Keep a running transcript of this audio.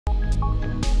Hey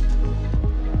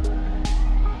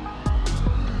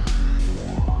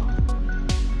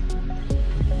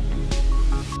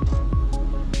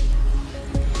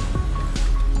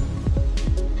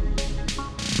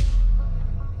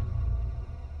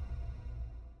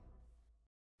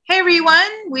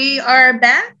everyone, we are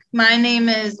back. My name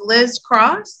is Liz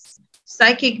Cross,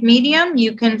 psychic medium.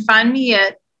 You can find me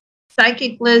at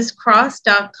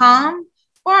psychiclizcross.com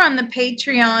or on the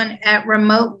Patreon at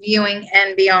Remote Viewing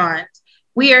and Beyond.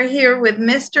 We are here with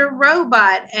Mr.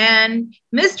 Robot, and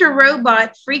Mr.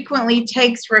 Robot frequently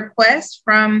takes requests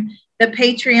from the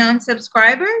Patreon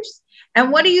subscribers.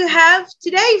 And what do you have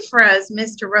today for us,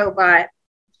 Mr. Robot?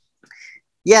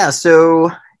 Yeah,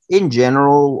 so in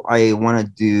general, I want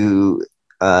to do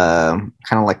kind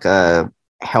of like a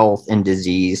health and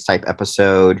disease type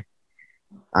episode.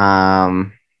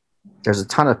 There's a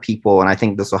ton of people, and I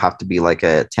think this will have to be like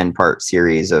a 10-part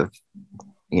series of,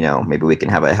 maybe we can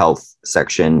have a health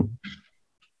section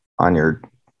on your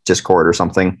Discord or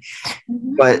something.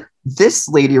 Mm-hmm. But this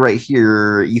lady right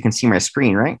here, you can see my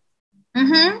screen, right?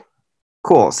 Mm-hmm.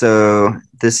 Cool. So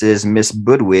this is Miss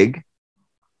Budwig.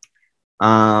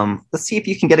 Let's see if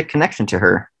you can get a connection to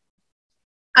her.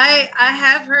 I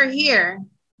have her here.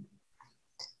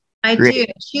 I Great.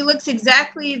 do. She looks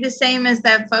exactly the same as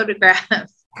that photograph.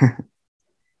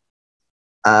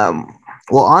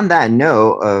 Well, on that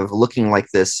note of looking like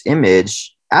this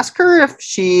image, ask her if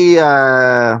she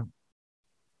has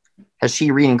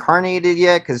she reincarnated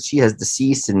yet? Because she has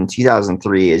deceased in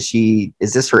 2003. Is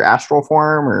this her astral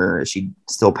form, or is she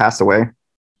still passed away?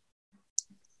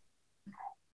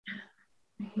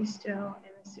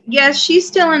 Yes, she's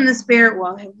still in the spirit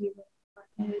world. Have you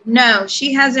reincarnated? No,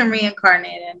 she hasn't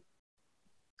reincarnated.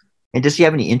 And does she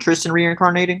have any interest in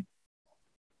reincarnating?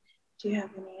 Do you have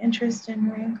any interest in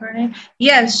reincarnating?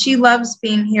 Yes, she loves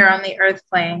being here on the earth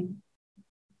plane.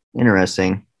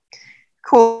 Interesting.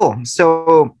 Cool.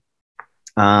 So,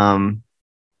 kind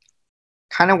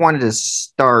of wanted to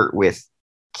start with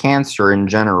cancer in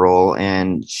general,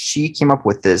 and she came up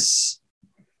with this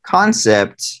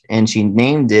concept, and she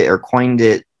named it or coined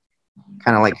it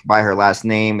kind of like by her last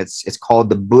name. It's called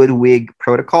the Budwig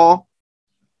Protocol.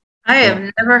 I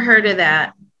have never heard of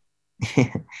that.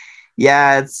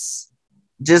 Yeah, it's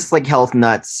just like health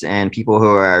nuts, and people who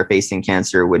are facing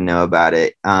cancer would know about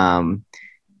it.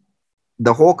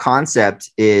 The whole concept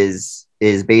is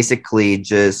basically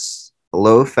just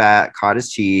low-fat cottage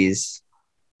cheese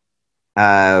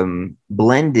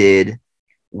blended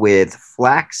with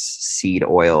flaxseed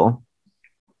oil.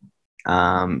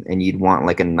 And you'd want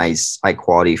like a nice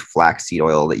high-quality flaxseed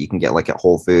oil that you can get like at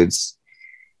Whole Foods.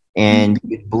 And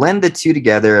you blend the two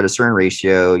together at a certain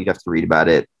ratio. You'd have to read about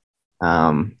it.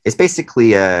 It's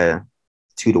basically a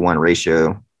 2-to-1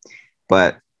 ratio.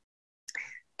 But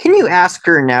can you ask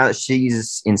her, now that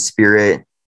she's in spirit,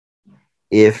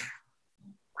 if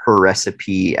her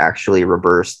recipe actually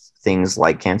reversed things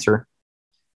like cancer?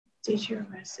 Did your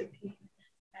recipe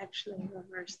actually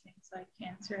reverse things like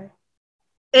cancer?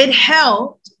 It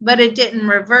helped, but it didn't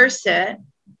reverse it.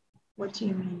 What do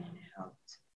you mean it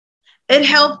helped? It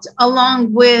helped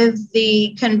along with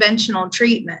the conventional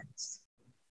treatments.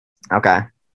 Okay.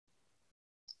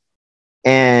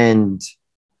 And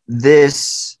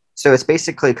this, so it's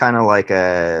basically kind of like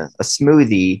a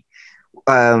smoothie.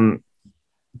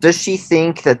 Does she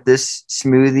think that this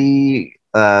smoothie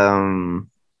can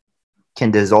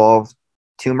dissolve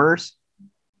tumors?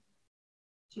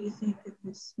 Do you think that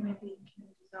this smoothie can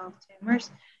dissolve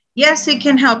tumors? Yes, it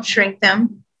can help shrink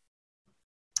them.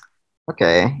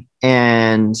 Okay.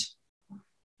 And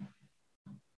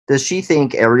does she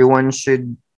think everyone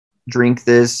should drink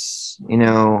this,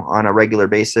 on a regular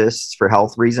basis for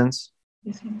health reasons?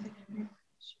 You think that everyone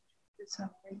should drink this on a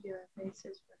regular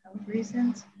basis for health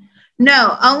reasons?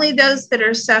 No, only those that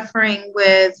are suffering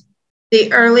with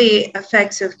the early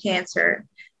effects of cancer.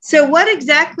 So what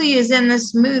exactly is in the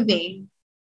smoothie?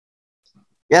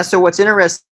 Yeah, so what's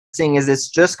interesting is it's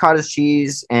just cottage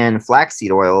cheese and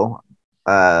flaxseed oil,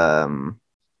 and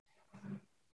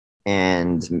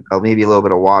maybe a little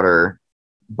bit of water.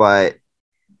 But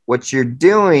what you're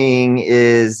doing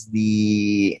is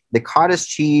the cottage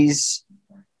cheese,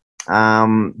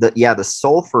 the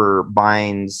sulfur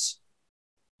binds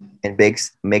and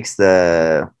makes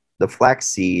the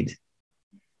flaxseed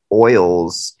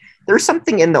oils. There's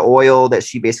something in the oil that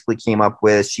she basically came up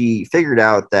with. She figured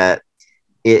out that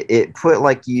it put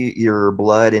like your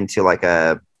blood into like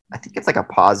I think it's like a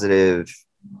positive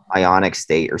ionic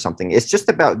state or something. It's just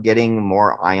about getting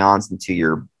more ions into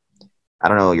your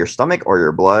stomach or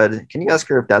your blood. Can you ask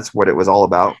her if that's what it was all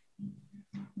about?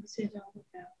 What's it all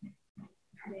about?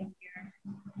 Getting your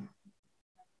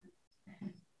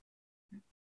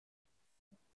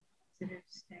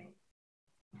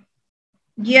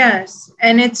Yes,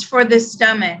 and it's for the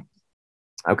stomach.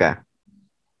 Okay.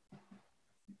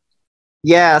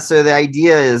 Yeah, so the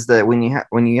idea is that when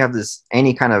you have this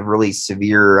any kind of really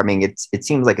severe, I mean, it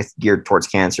seems like it's geared towards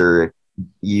cancer.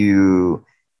 You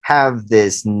have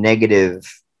this negative.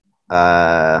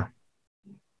 I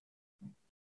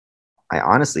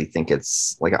honestly think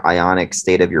it's like an ionic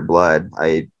state of your blood.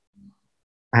 I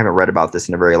haven't read about this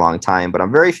in a very long time, but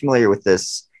I'm very familiar with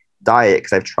this diet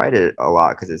because I've tried it a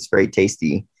lot because it's very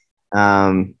tasty.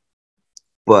 But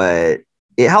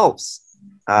it helps,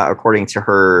 according to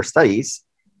her studies.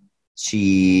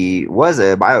 She was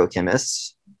a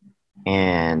biochemist,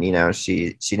 and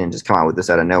she didn't just come out with this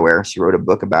out of nowhere. She wrote a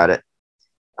book about it.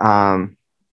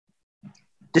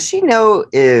 Does she know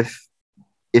if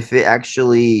it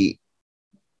actually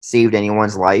saved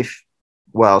anyone's life?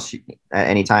 Well, she at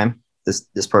any time this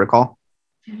protocol.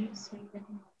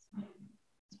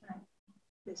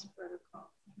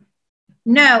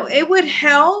 No, it would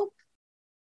help.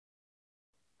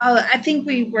 Oh, I think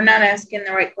we were not asking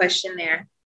the right question there,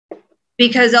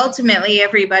 because ultimately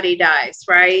everybody dies,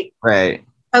 right? Right.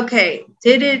 Okay.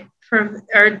 Did it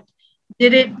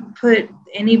put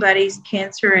anybody's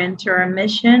cancer into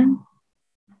remission?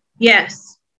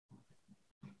 Yes.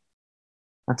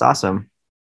 That's awesome.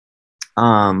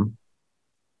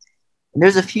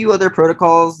 There's a few other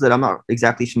protocols that I'm not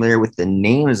exactly familiar with the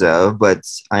names of, but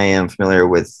I am familiar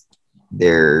with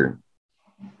their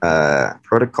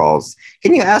protocols.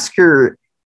 Can you ask her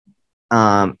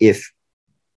if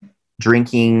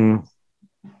drinking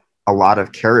a lot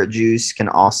of carrot juice can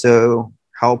also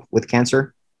help with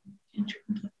cancer?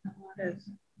 It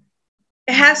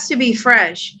has to be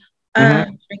fresh.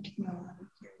 Drinking a lot of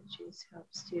carrot juice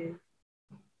helps to,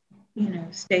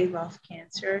 stave off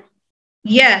cancer.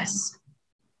 Yes.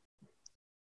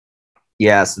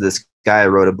 Yeah, so this guy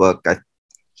wrote a book.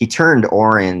 He turned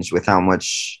orange with how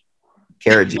much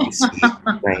carrot juice he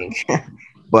drank,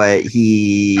 but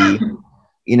he,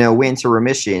 went into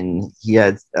remission. He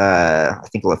had, I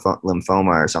think,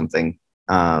 lymphoma or something.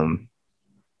 So,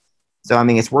 I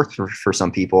mean, it's worked for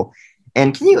some people.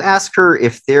 And can you ask her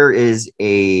if there is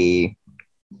a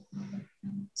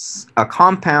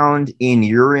compound in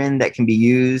urine that can be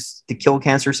used to kill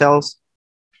cancer cells?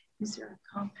 Is there a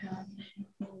compound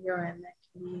in urine that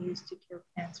can be used to kill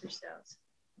cancer cells?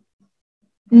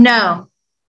 No.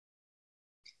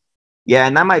 Yeah,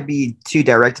 and that might be too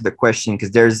direct of a question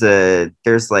because there's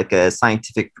like a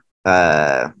scientific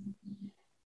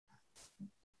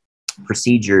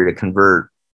procedure to convert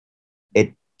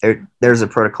it. There's a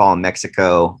protocol in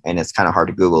Mexico, and it's kind of hard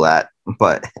to Google that.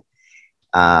 But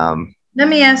let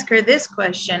me ask her this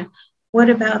question: what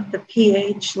about the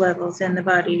pH levels in the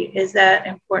body? Is that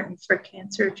important for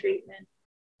cancer treatment?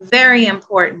 Very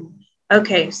important.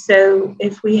 Okay, so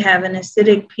if we have an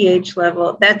acidic pH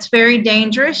level, that's very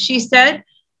dangerous, she said.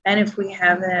 And if we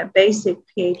have a basic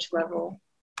pH level,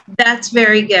 that's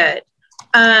very good.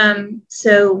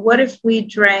 So what if we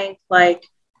drank like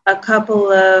a couple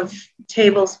of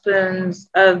tablespoons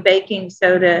of baking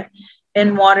soda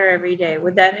in water every day?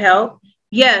 Would that help?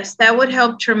 Yes, that would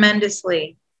help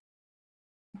tremendously.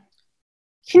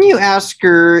 Can you ask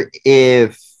her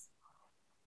if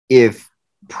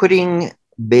putting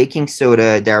baking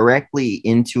soda directly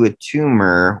into a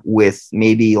tumor with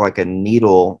maybe like a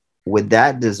needle, would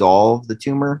that dissolve the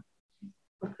tumor?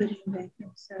 Putting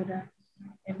baking soda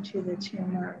into the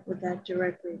tumor, would that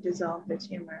directly dissolve the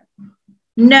tumor?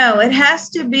 No, it has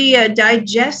to be a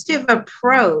digestive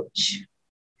approach.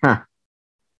 Huh.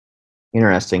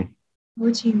 Interesting.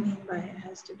 What do you mean by it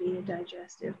has to be a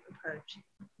digestive approach?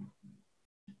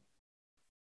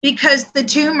 Because the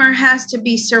tumor has to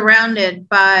be surrounded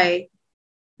by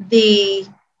the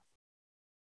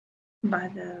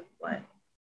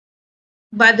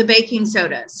baking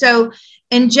soda. So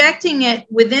injecting it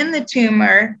within the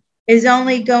tumor is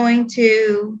only going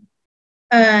to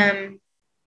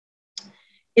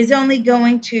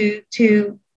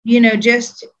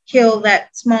just kill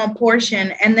that small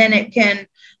portion, and then it can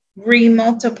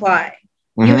remultiply.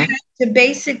 Mm-hmm. You have to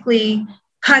basically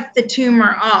cut the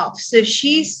tumor off. So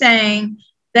she's saying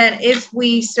that if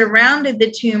we surrounded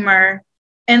the tumor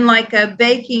in like a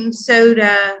baking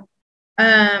soda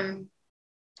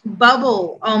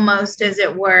bubble, almost as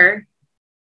it were,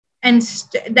 and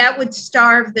that would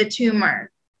starve the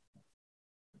tumor.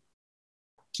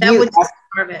 That would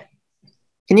starve it.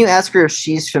 Can you ask her if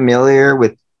she's familiar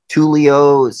with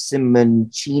Tullio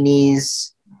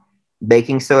Simoncini's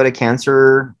baking soda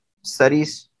cancer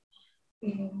studies?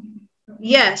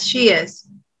 Yes, she is.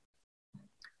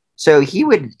 So he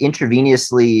would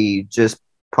intravenously just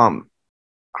pump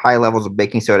high levels of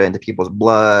baking soda into people's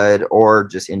blood or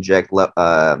just inject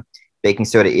baking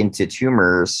soda into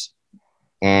tumors.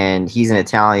 And he's an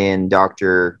Italian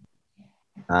doctor.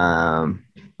 I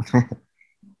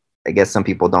guess some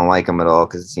people don't like him at all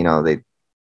because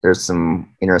there's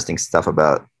some interesting stuff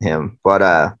about him.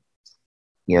 But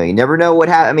you never know what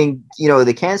happens. I mean,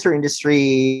 the cancer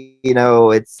industry,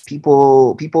 it's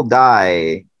people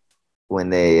die when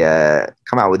they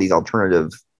come out with these alternative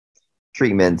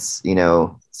treatments,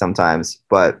 sometimes.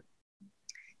 But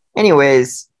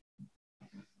anyways,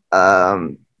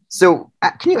 so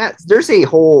can you ask, there's a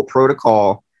whole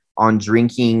protocol on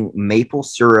drinking maple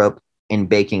syrup and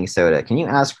baking soda. Can you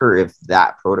ask her if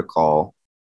that protocol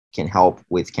can help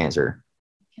with cancer?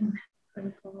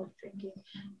 Protocol of drinking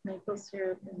maple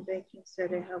syrup and baking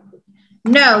soda help with...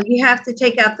 No, you have to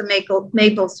take out the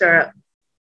maple syrup.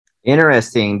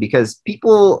 Interesting, because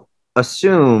people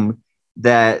assume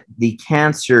that the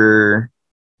cancer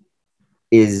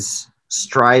is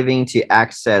striving to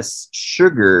access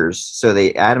sugars, so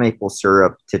they add maple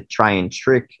syrup to try and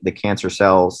trick the cancer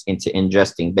cells into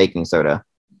ingesting baking soda.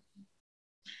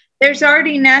 There's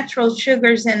already natural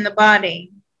sugars in the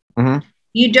body. Mm-hmm.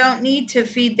 You don't need to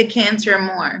feed the cancer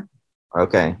more.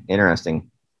 Okay,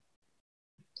 interesting.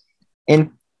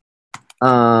 And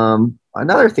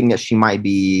another thing that she might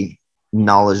be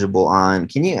knowledgeable on,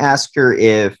 can you ask her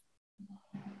if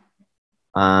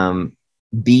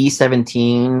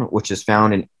B17, which is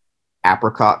found in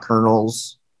apricot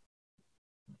kernels,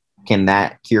 can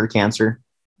that cure cancer?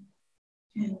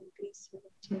 And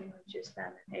B17, which is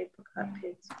found in apricot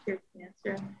pits, cure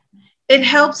cancer. It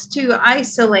helps to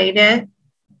isolate it,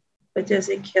 but does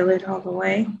it kill it all the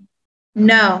way?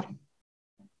 No.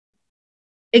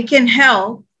 It can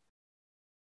help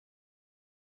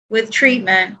with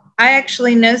treatment. I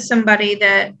actually know somebody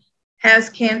that has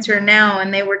cancer now,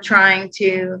 and they were trying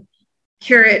to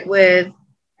cure it with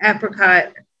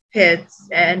apricot pits,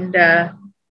 and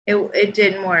it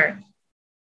didn't work.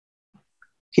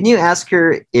 Can you ask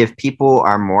her if people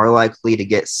are more likely to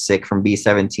get sick from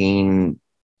B17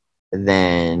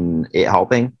 than it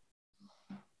helping?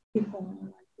 People are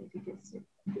more likely to get sick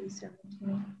from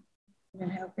B17 than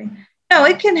helping. No,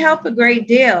 it can help a great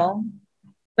deal,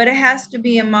 but it has to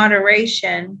be in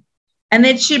moderation, and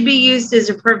it should be used as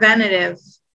a preventative.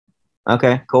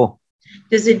 Okay, cool.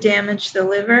 Does it damage the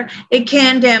liver? It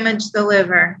can damage the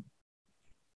liver.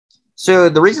 So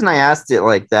the reason I asked it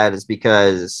like that is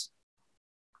because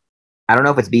I don't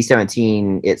know if it's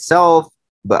B17 itself,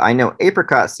 but I know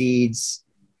apricot seeds.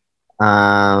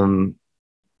 I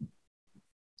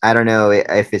don't know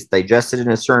if it's digested in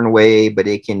a certain way, but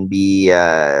it can be,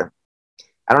 I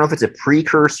don't know if it's a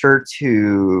precursor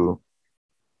to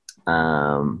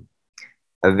a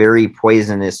very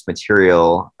poisonous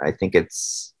material. I think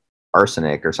it's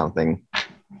arsenic or something.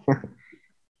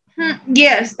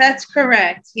 Yes, that's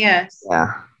correct. Yes.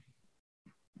 Yeah.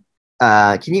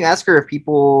 Can you ask her if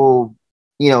people,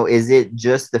 is it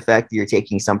just the fact that you're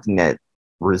taking something that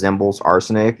resembles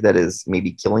arsenic that is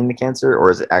maybe killing the cancer, or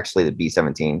is it actually the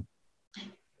B17?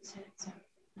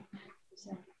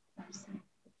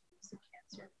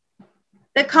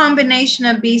 The combination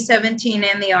of B17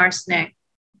 and the arsenic.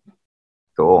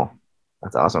 Cool.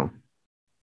 That's awesome.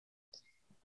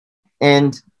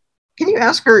 And can you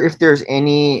ask her if there's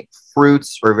any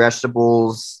fruits or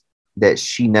vegetables that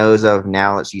she knows of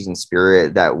now that she's in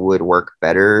spirit that would work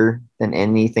better than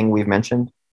anything we've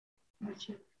mentioned? What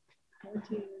do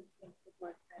you think would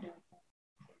work better?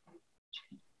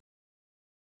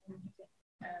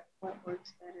 What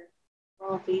works better?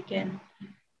 All vegan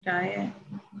diet.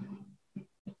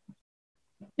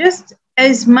 Just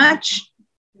as much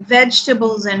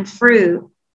vegetables and fruit,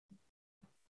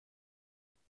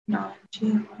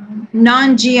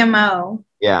 non-GMO.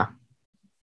 Yeah.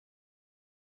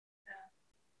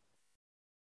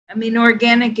 I mean,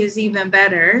 organic is even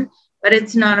better, but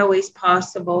it's not always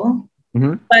possible.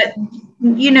 Mm-hmm. But,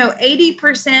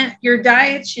 80%, your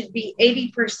diet should be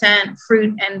 80%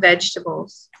 fruit and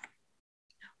vegetables.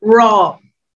 Raw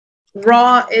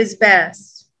is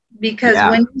best, because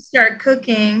when you start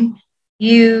cooking,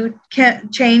 you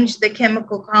can change the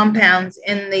chemical compounds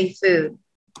in the food.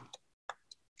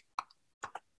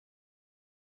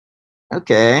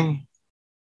 Okay.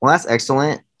 Well, that's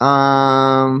excellent.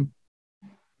 What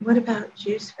about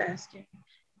juice fasting?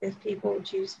 If people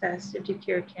juice fasted to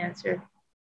cure cancer,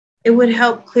 it would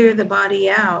help clear the body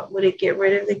out. Would it get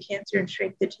rid of the cancer and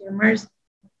shrink the tumors?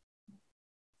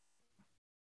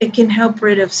 It can help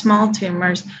rid of small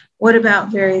tumors. What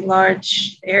about very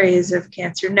large areas of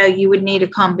cancer? No, you would need a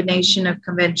combination of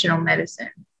conventional medicine.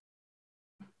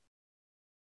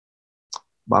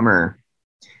 Bummer.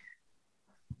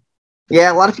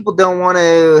 Yeah, a lot of people don't want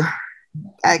to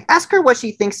ask her what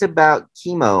she thinks about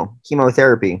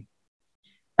chemotherapy.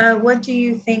 What do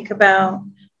you think about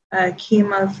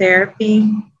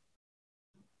chemotherapy?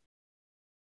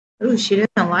 Oh, she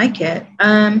doesn't like it.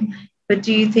 But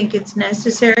do you think it's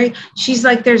necessary? She's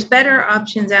like, there's better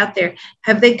options out there.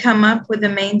 Have they come up with a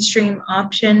mainstream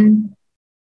option?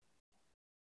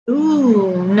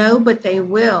 Ooh, no, but they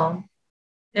will.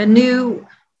 A new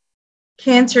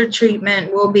cancer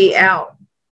treatment will be out.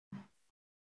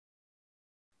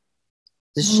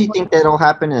 Does she think that'll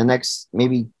happen in the next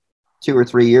maybe 2 or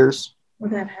 3 years? Will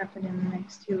that happen in the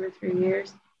next 2 or 3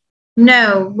 years?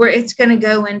 No, it's going to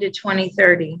go into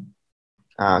 2030.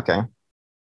 Okay.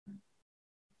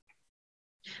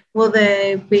 Will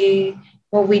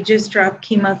we just drop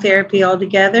chemotherapy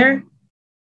altogether?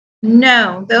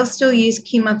 No, they'll still use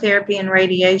chemotherapy and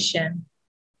radiation.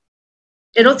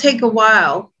 It'll take a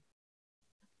while.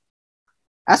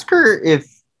 Ask her if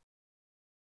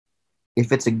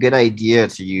it's a good idea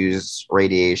to use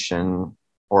radiation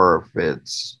or if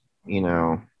it's, I mean,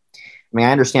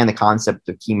 I understand the concept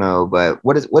of chemo, but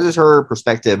what is her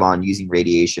perspective on using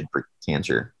radiation for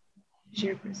cancer? What's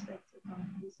your perspective on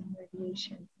using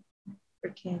radiation for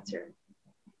cancer?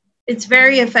 It's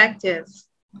very effective.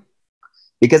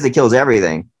 Because it kills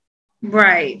everything.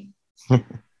 Right.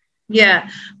 Yeah.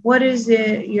 What is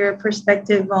your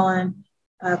perspective on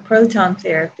proton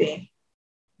therapy?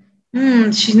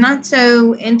 She's not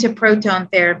so into proton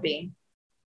therapy.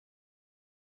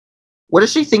 What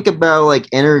does she think about like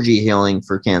energy healing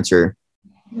for cancer?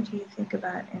 What do you think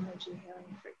about energy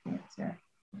healing for cancer?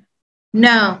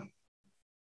 No.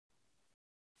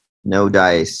 No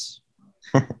dice.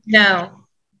 No.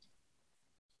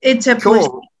 It's a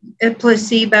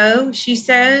placebo, she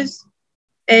says.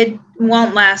 It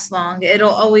won't last long. It'll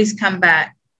always come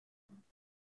back.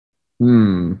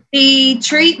 The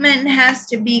treatment has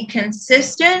to be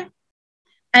consistent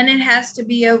and it has to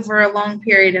be over a long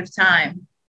period of time.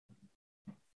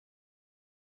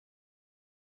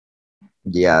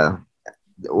 Yeah.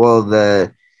 Well,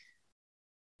 the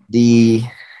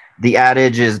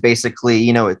adage is basically,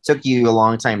 it took you a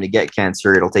long time to get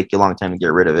cancer. It'll take you a long time to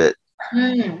get rid of it.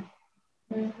 Mm-hmm.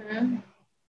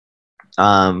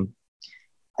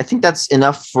 I think that's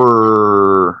enough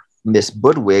for Miss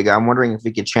Budwig. I'm wondering if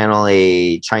we could channel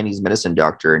a Chinese medicine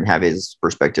doctor and have his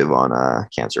perspective on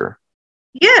cancer.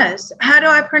 Yes. How do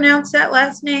I pronounce that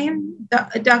last name?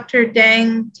 Dr.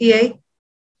 Dang T.A.?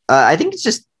 I think it's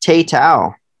just Tay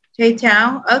Tao. Tay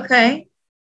Tao. Okay.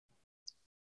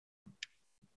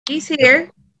 He's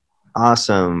here.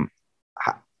 Awesome.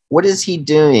 What is he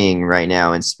doing right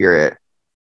now in spirit?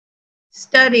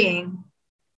 Studying.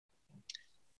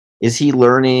 Is he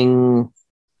learning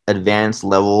advanced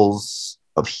levels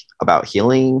about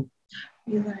healing?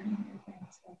 You learning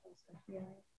advanced levels of healing?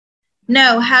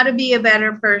 No, how to be a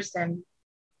better person.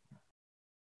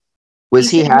 He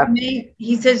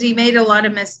says he made a lot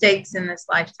of mistakes in this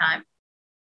lifetime.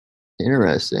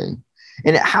 Interesting.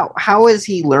 And how is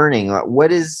he learning?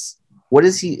 What is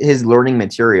his learning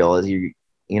material? Is he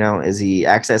is he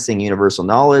accessing universal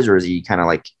knowledge, or is he kind of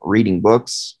like reading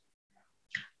books?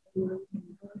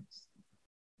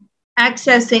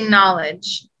 Accessing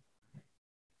knowledge.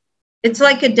 It's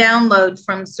like a download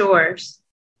from source.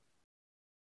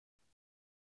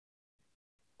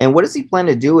 And what does he plan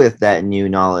to do with that new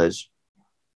knowledge?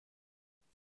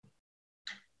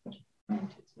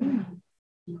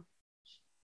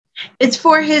 It's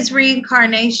for his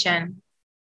reincarnation.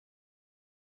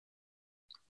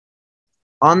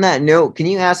 On that note, can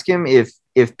you ask him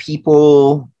if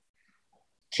people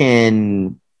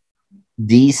can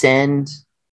descend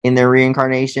in their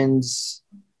reincarnations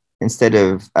instead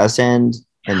of ascend,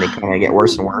 and they kind of get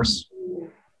worse and worse?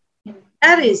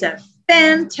 That is a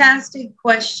fantastic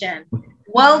question.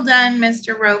 Well done,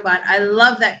 Mr. Robot. I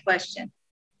love that question.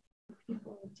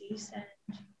 People descend.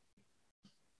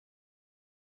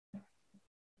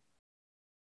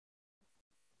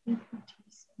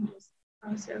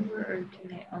 Crossover, or can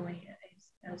they only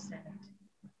ascend?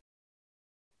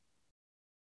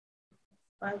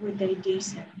 Why would they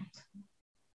descend?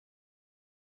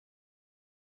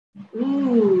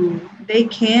 Ooh, they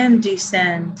can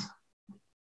descend.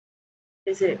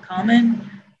 Is it common?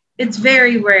 It's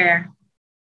very rare.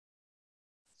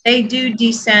 They do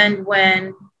descend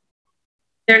when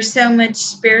there's so much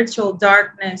spiritual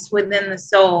darkness within the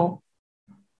soul.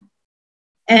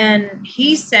 And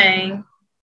he's saying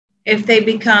if they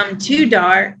become too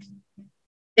dark,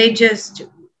 they just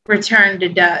return to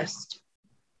dust.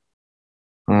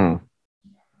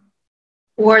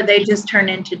 Or they just turn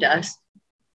into dust.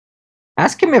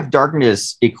 Ask him if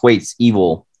darkness equates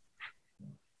evil.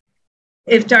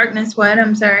 If darkness, what?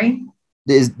 I'm sorry.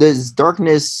 Does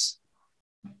darkness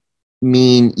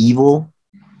mean evil?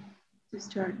 Does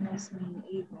darkness mean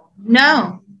evil?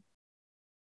 No.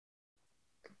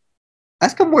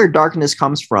 Ask him where darkness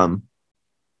comes from.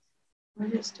 Where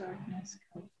does darkness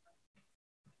come from?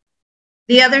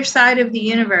 The other side of the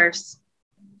universe.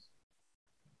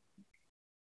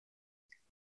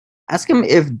 Ask him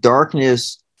if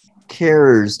darkness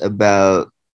cares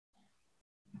about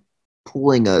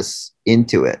pulling us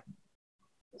into it.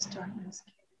 Does darkness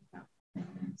care about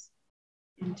pulling us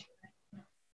into it?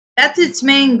 That's its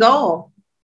main goal.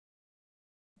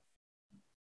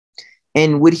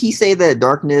 And would he say that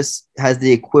darkness has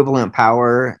the equivalent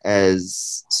power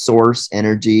as source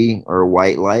energy or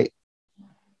white light?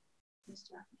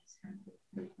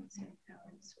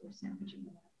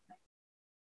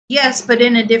 Yes, but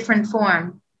in a different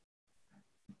form.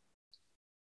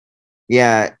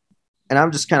 Yeah. And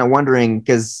I'm just kind of wondering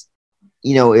because,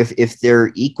 if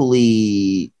they're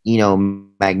equally,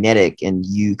 magnetic and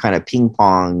you kind of ping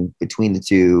pong between the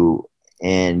two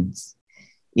and,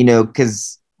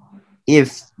 because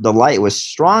if the light was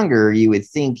stronger, you would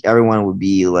think everyone would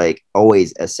be like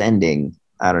always ascending.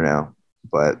 I don't know,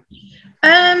 but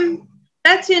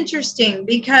that's interesting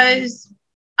because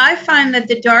I find that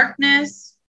the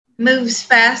darkness moves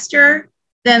faster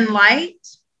than light.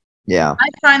 Yeah. I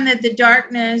find that the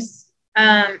darkness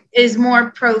is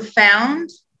more profound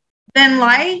than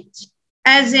light,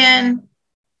 as in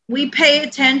we pay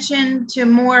attention to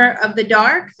more of the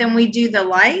dark than we do the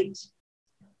light,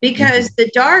 because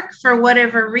the dark, for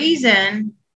whatever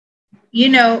reason,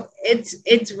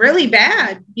 it's really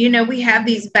bad. We have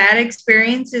these bad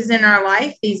experiences in our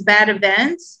life, these bad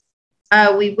events.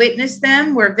 We witness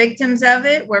them. We're victims of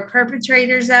it. We're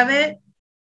perpetrators of it.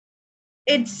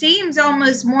 It seems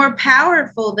almost more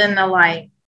powerful than the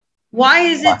light. Why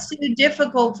is it so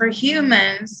difficult for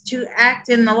humans to act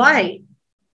in the light?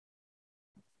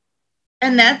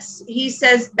 And he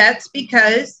says that's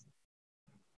because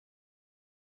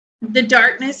the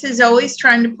darkness is always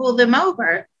trying to pull them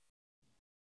over.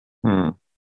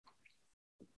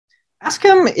 Ask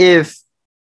him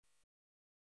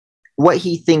what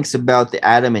he thinks about the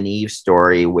Adam and Eve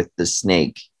story with the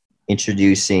snake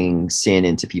introducing sin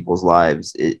into people's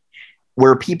lives.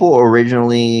 Were people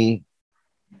originally,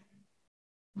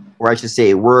 or I should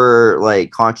say, were like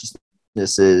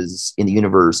consciousnesses in the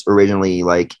universe originally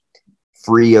like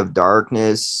free of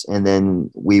darkness, and then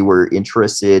we were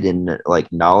interested in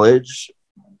like knowledge,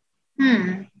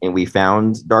 and we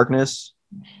found darkness?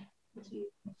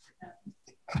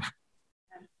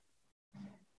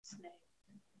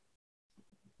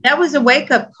 That was a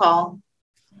wake-up call.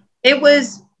 It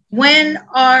was when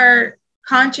our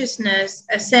consciousness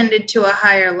ascended to a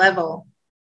higher level,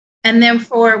 and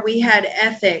therefore we had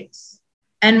ethics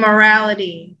and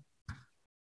morality.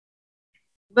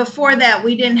 Before that,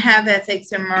 we didn't have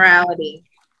ethics and morality.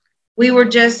 We were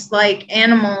just like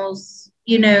animals,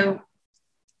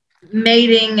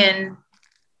 mating and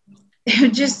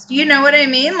just, what I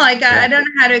mean? Like, I don't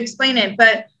know how to explain it,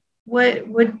 but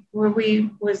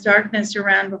was darkness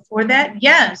around before that?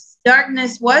 Yes,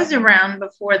 darkness was around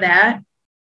before that.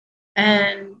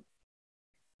 And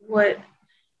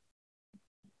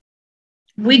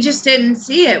we just didn't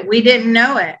see it. We didn't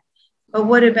know it. But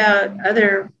what about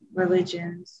other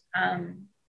religions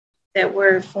that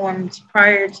were formed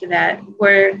prior to that?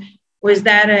 Was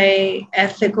that a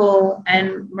ethical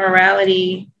and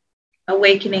morality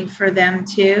awakening for them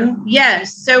too?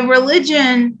 Yes. So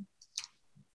religion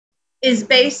is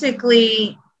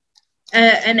basically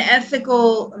an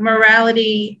ethical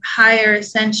morality, higher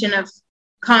ascension of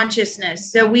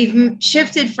consciousness. So we've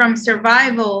shifted from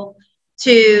survival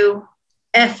to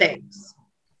ethics.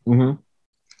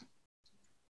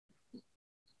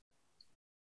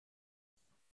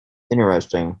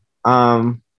 Interesting.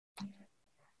 Can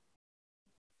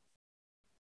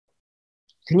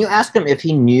you ask him if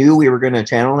he knew we were going to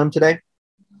channel him today?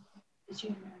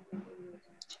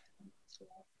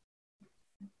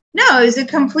 No, it was a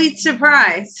complete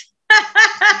surprise.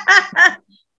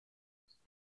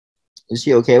 Is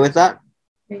he okay with that?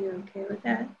 Are you okay with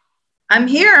that? I'm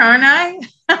here, aren't I?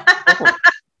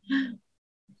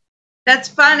 That's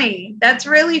funny. That's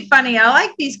really funny. I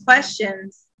like these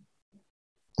questions.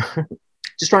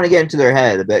 Just trying to get into their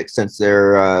head a bit, since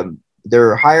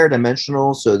they're higher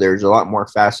dimensional, so there's a lot more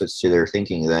facets to their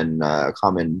thinking than a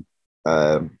common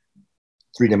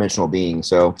three-dimensional being.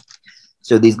 So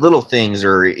these little things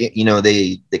are,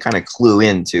 they kind of clue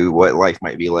into what life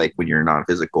might be like when you're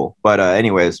non-physical. But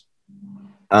anyways,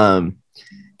 can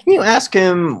you ask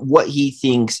him what he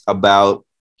thinks about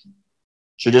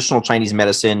traditional Chinese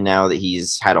medicine now that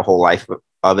he's had a whole life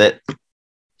of it?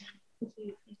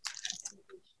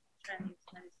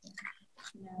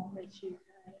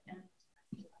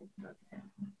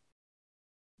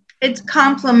 It's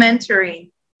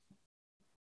complementary.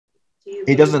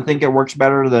 He doesn't think it works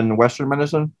better than Western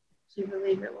medicine? Do you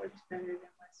believe it works better than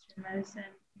Western medicine?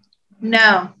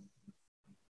 No.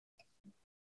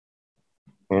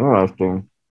 Interesting.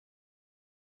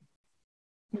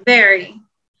 Very.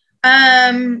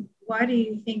 Why do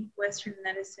you think Western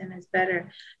medicine is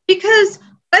better? Because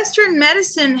Western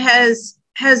medicine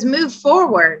has moved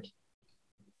forward.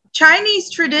 Chinese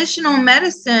traditional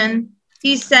medicine,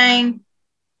 he's saying,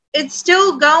 it's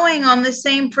still going on the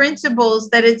same principles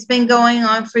that it's been going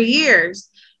on for years.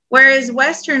 Whereas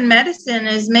Western medicine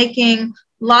is making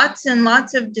lots and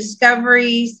lots of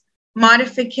discoveries,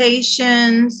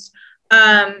 modifications.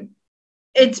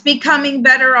 It's becoming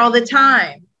better all the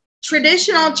time.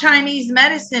 Traditional Chinese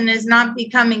medicine is not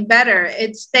becoming better.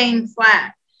 It's staying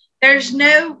flat. There's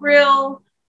no real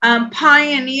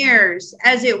pioneers,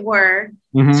 as it were,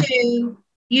 to,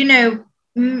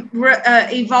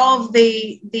 evolve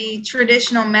the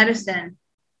traditional medicine.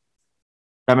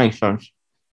 That makes sense.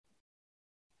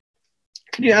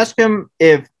 Could you ask him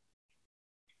if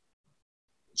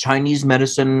Chinese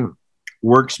medicine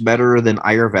works better than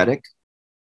Ayurvedic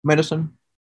medicine?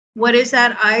 What is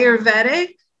that?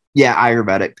 Ayurvedic? Yeah,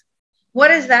 Ayurvedic.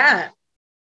 What is that?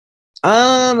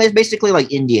 It's basically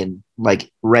like Indian,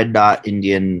 like red dot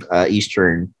Indian,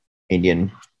 Eastern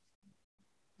Indian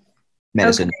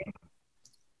medicine. Okay.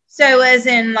 So as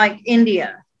in like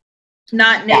India,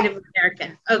 not Native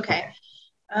American. Okay.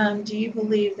 Do you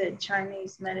believe that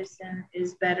Chinese medicine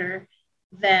is better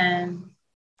than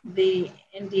the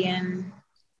Indian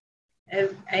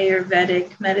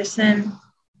Ayurvedic medicine?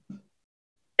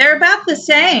 They're about the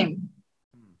same.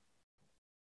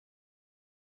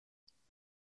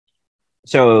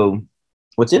 So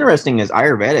what's interesting is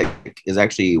Ayurvedic is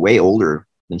actually way older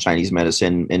than Chinese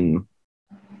medicine, and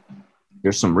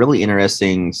there's some really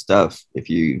interesting stuff if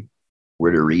you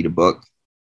were to read a book.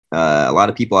 A lot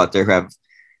of people out there who have,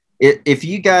 if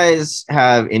you guys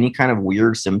have any kind of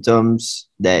weird symptoms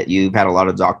that you've had a lot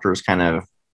of doctors kind of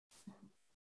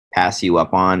pass you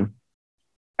up on,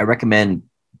 I recommend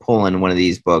pulling one of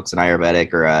these books, an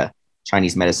Ayurvedic or a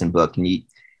Chinese medicine book, and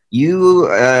you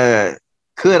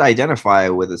could identify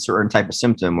with a certain type of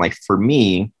symptom. Like for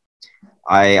me,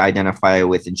 I identify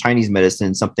with, in Chinese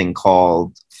medicine, something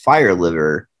called fire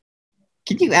liver.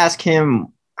 Can you ask him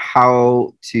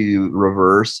how to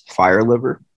reverse fire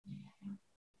liver?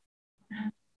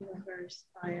 Reverse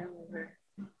fire liver.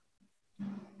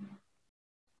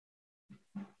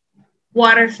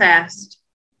 Water fast.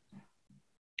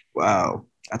 Wow,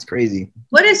 that's crazy.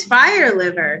 What is fire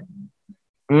liver?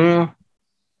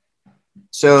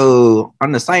 So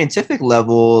on the scientific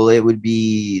level, it would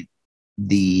be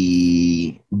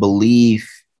the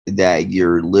belief that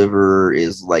your liver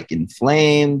is like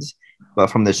inflamed, but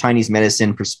from the Chinese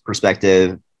medicine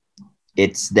perspective,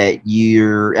 it's that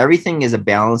everything is a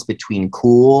balance between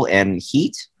cool and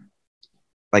heat,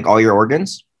 like all your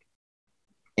organs.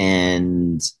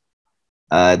 And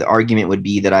the argument would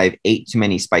be that I've ate too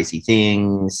many spicy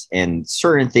things, and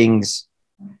certain things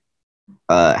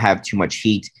have too much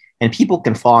heat. And people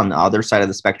can fall on the other side of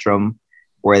the spectrum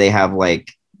where they have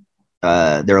like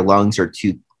their lungs are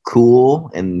too cool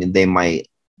and they might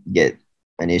get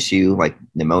an issue like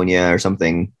pneumonia or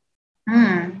something.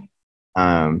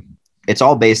 It's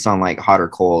all based on like hot or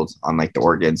cold on like the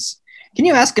organs. Can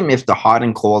you ask him if the hot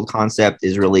and cold concept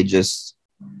is really just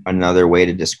another way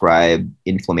to describe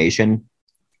inflammation?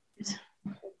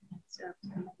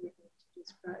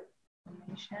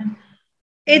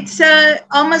 It's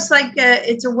almost like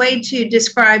it's a way to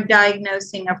describe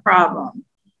diagnosing a problem.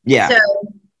 Yeah. So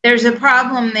there's a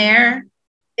problem there.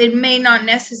 It may not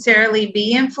necessarily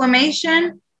be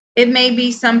inflammation. It may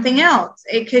be something else.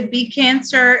 It could be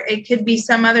cancer. It could be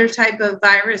some other type of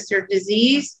virus or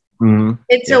disease.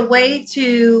 It's a way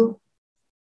to,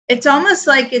 it's almost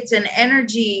like it's an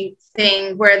energy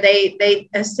thing where they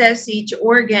assess each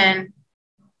organ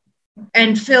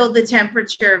and feel the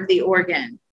temperature of the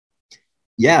organ.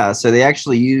 Yeah, so they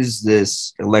actually use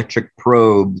this electric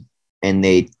probe and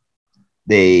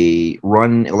they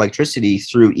run electricity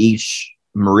through each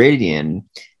meridian.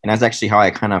 And that's actually how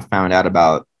I kind of found out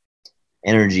about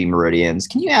energy meridians.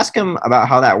 Can you ask them about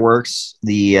how that works?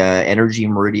 The energy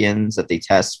meridians that they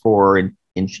test for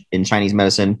in Chinese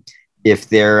medicine, if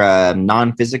they're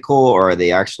non-physical or are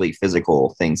they actually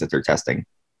physical things that they're testing?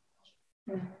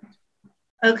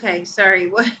 Okay, sorry.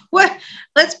 What?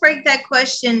 Let's break that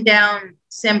question down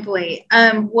simply.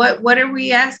 What are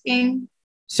we asking?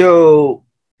 So,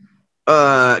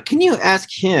 can you ask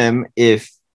him if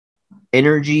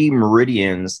energy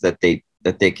meridians that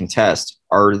they can test,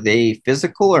 are they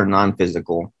physical or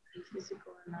non-physical?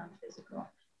 Physical or non-physical?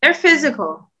 They're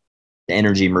physical. The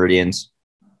energy meridians.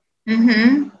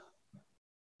 Mm-hmm.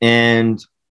 And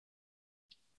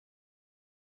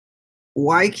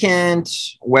why can't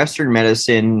Western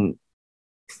medicine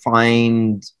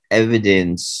find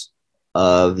evidence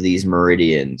of these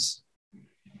meridians?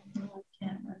 Why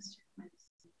can't Western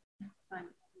medicine find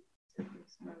evidence of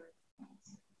these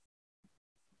meridians?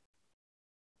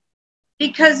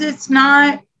 Because it's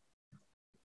not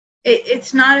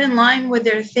in line with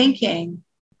their thinking.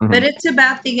 Mm-hmm. But it's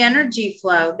about the energy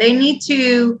flow. They need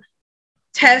to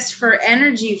test for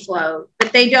energy flow,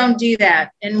 but they don't do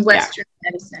that in Western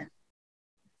medicine.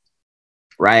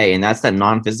 Right. And that's that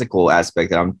non-physical aspect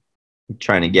that I'm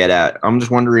trying to get at. I'm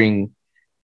just wondering,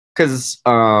 because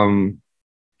the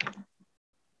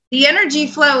energy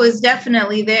flow is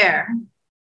definitely there.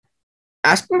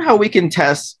 Ask them how we can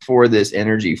test for this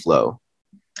energy flow.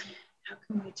 How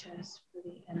can we test for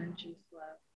the energy flow?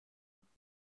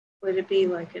 Would it be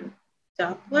like a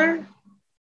Doppler?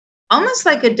 Almost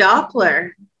like a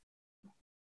Doppler.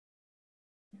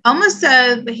 Almost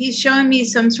he's showing me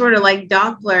some sort of like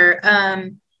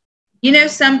Doppler. You know,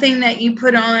 something that you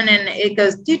put on and it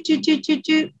goes doot, doot, doot, doot,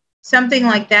 doot. Something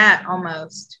like that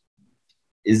almost.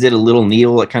 Is it a little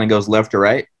needle that kind of goes left or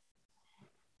right?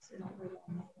 Is it a little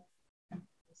needle that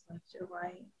goes left or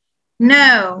right?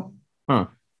 No. Huh.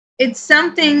 It's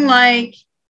something like,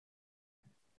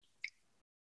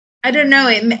 I don't know,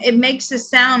 it makes a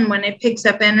sound when it picks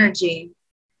up energy.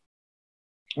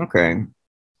 Okay.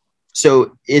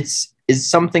 So it's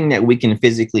something that we can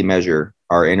physically measure,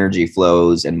 our energy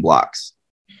flows and blocks.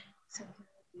 Something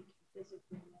that we can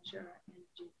physically measure our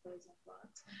energy flows and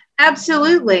blocks.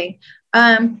 Absolutely.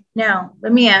 Now,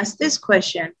 let me ask this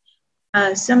question.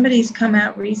 Somebody's come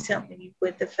out recently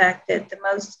with the fact that the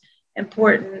most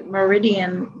important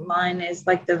meridian line is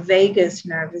like the vagus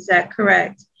nerve. Is that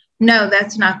correct? No,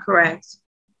 that's not correct.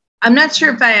 I'm not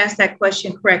sure if I asked that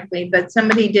question correctly, but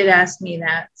somebody did ask me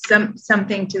that,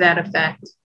 something to that effect.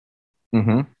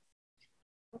 Mm-hmm.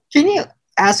 Can you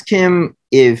ask him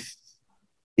if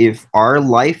our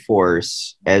life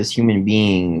force as human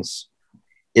beings,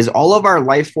 is all of our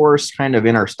life force kind of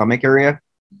in our stomach area?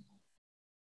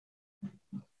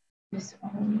 Is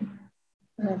all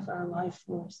of our life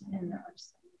force in our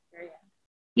stomach area?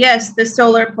 Yes, the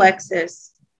solar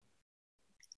plexus.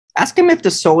 Ask him if the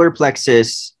solar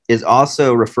plexus is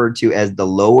also referred to as the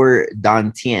lower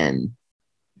dantian.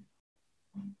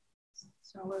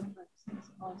 Solar plexus is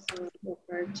also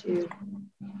referred to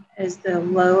as the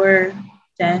lower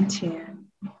dantian.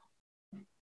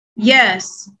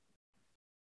 Yes.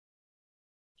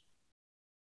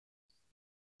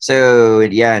 So,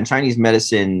 yeah, in Chinese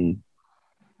medicine,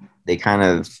 they kind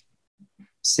of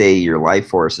say your life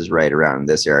force is right around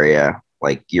this area.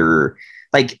 Like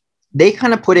they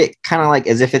kind of put it kind of like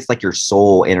as if it's like your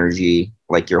soul energy,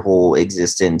 like your whole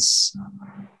existence.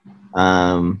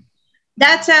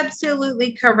 That's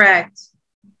absolutely correct.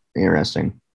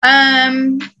 Interesting.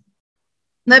 Let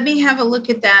me have a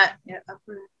look at that.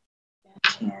 Upper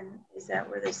dantian, is that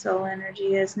where the soul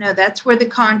energy is? No, that's where the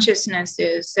consciousness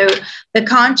is. So the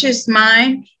conscious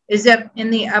mind is up in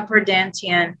the upper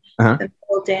dantian. Uh-huh. The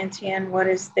middle dantian, what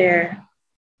is there?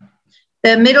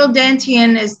 The middle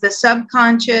dantian is the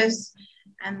subconscious,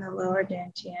 and the lower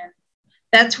dantian,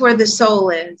 that's where the soul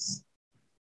is.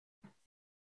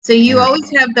 So you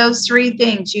always have those three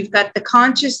things. You've got the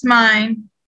conscious mind,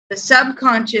 the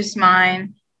subconscious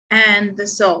mind, and the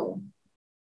soul.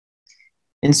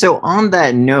 And so on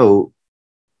that note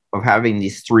of having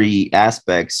these three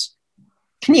aspects,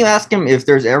 can you ask him if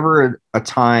there's ever a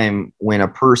time when a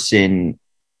person,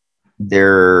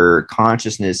 their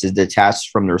consciousness is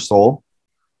detached from their soul?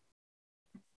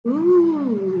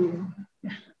 Ooh.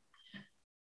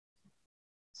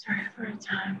 Sorry for a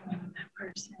time when that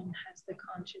person has the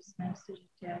consciousness to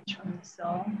detach from the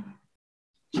soul.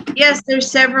 Yes, there's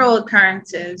several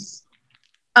occurrences.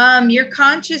 Your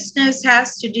consciousness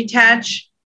has to detach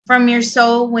from your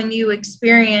soul when you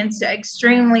experience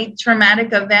extremely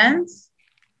traumatic events,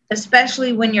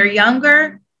 especially when you're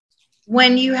younger,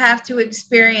 when you have to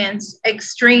experience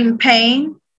extreme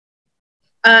pain.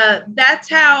 That's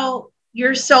how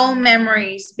your soul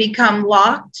memories become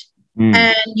locked,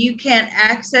 and you can't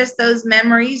access those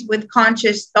memories with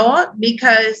conscious thought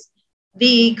because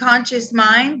the conscious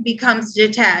mind becomes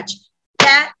detached.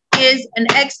 That is an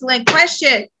excellent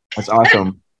question. That's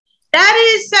awesome. That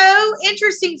is so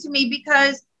interesting to me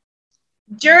because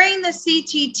during the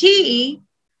CTT,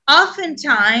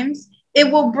 oftentimes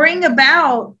it will bring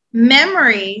about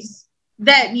memories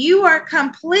that you are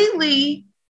completely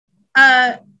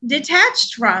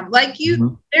detached from. Like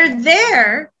they're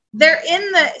there, they're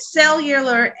in the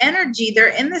cellular energy, they're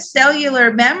in the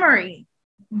cellular memory,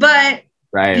 but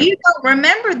you don't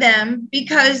remember them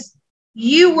because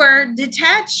you were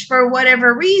detached for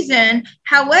whatever reason.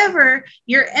 However,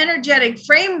 your energetic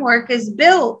framework is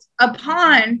built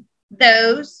upon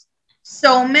those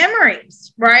soul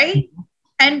memories, right?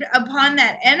 And upon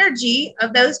that energy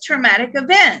of those traumatic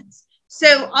events.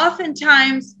 So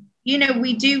oftentimes, you know,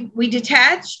 we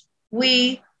detach,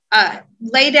 we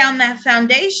lay down that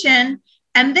foundation,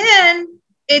 and then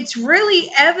it's really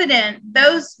evident,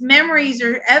 those memories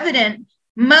are evident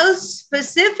most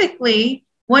specifically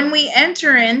when we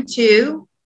enter into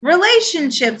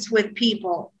relationships with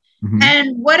people.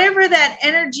 And whatever that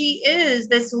energy is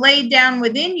that's laid down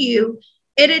within you,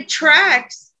 it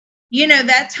attracts, you know,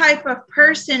 that type of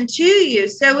person to you.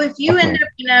 So if you end up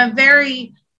in a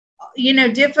very, you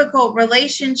know, difficult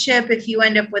relationship, if you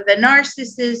end up with a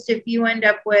narcissist, if you end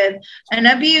up with an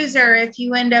abuser, if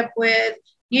you end up with,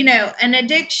 you know, an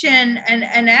addiction,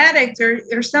 an addict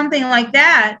or something like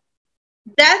that,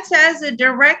 that's as a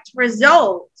direct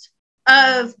result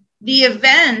of the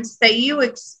events that you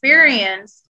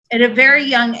experienced at a very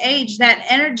young age. That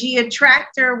energy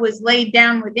attractor was laid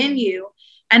down within you.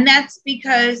 And that's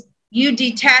because you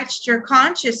detached your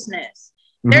consciousness.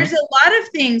 There's a lot of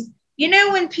things, you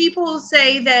know, when people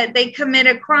say that they commit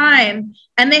a crime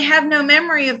and they have no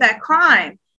memory of that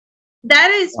crime,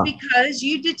 that is because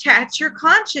you detach your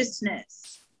consciousness.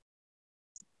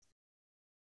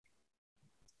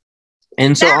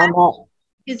 And so that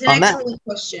is an excellent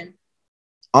question.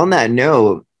 On that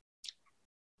note,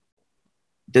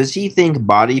 does he think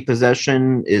body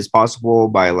possession is possible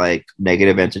by like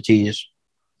negative entities?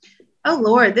 Oh,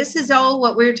 Lord, this is all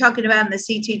what we were talking about in the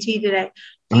CTT today.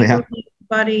 Do you believe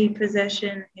body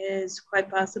possession is quite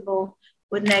possible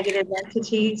with negative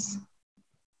entities?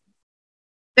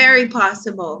 Very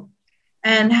possible.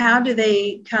 And how do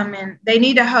they come in? They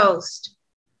need a host.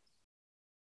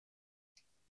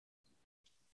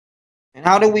 And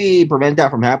how do we prevent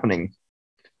that from happening?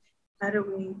 How do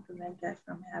we prevent that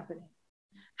from happening?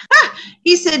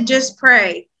 He said, just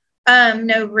pray.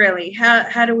 No, really.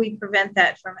 How do we prevent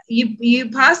that from you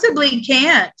possibly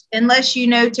can't, unless you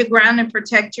know to ground and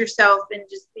protect yourself and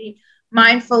just be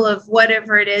mindful of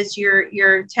whatever it is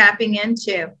you're tapping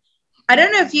into. I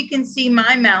don't know if you can see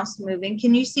my mouse moving.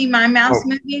 Can you see my mouse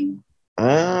moving?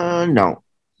 No.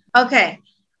 Okay.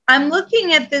 I'm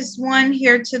looking at this one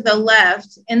here to the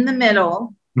left in the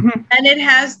middle, and it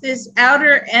has this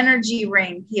outer energy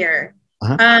ring here.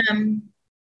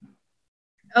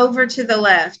 Over to the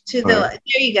left, there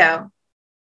you go.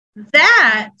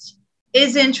 That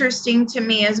is interesting to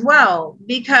me as well,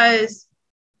 because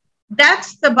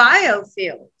that's the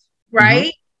biofield,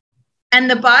 right? And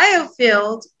the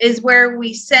biofield is where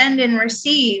we send and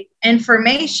receive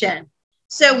information.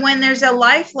 So when there's a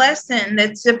life lesson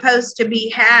that's supposed to be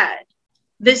had,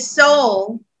 the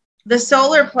soul, the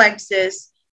solar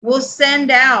plexus, will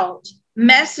send out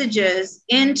messages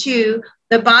into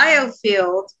the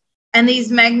biofield and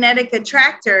these magnetic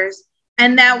attractors,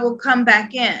 and that will come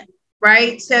back in,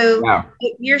 right? So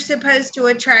you're supposed to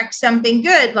attract something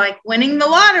good, like winning the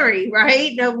lottery,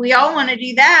 right? We all want to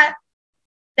do that.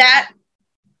 That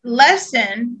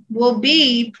lesson will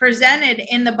be presented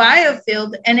in the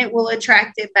biofield, and it will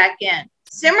attract it back in.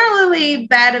 Similarly,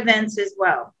 bad events as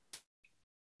well.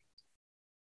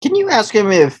 Can you ask him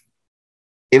if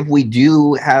we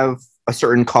do have a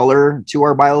certain color to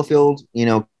our biofield, you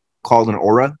know, called an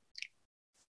aura?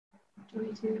 We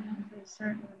do have a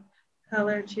certain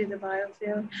color to the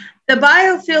biofield. The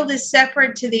biofield is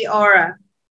separate to the aura.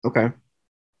 Okay.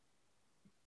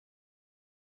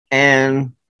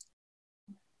 And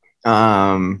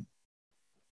can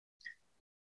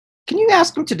you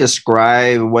ask him to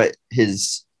describe what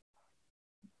his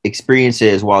experience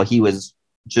is while he was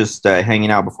just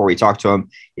hanging out before we talked to him?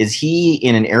 Is he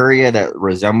in an area that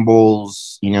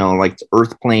resembles, you know, like the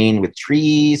earth plane with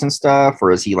trees and stuff?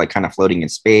 Or is he like kind of floating in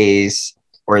space?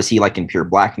 Or is he like in pure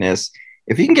blackness?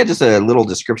 If you can get just a little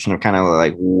description of kind of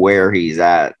like where he's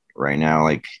at right now,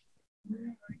 like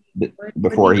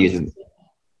before he's...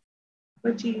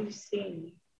 What do you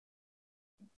see?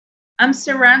 I'm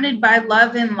surrounded by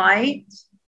love and light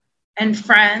and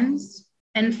friends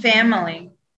and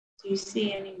family. Do you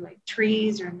see any like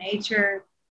trees or nature?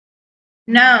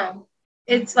 No,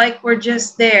 it's like we're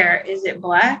just there. Is it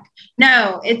black?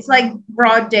 No, it's like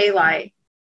broad daylight.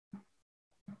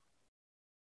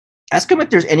 Ask him if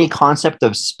there's any concept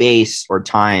of space or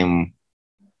time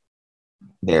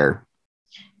there.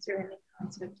 Is there any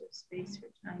concept of space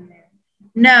or time there.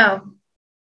 No.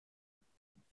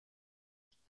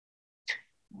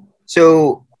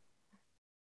 So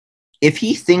if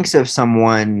he thinks of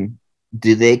someone,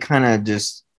 do they kind of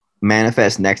just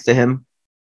manifest next to him?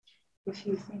 If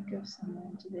you think of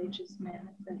someone, do they just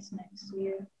manifest next to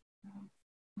you?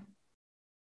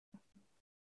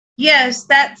 Yes,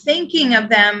 that thinking of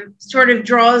them sort of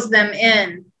draws them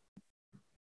in.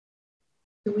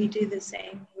 Do we do the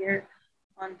same here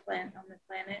on the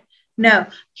planet? No.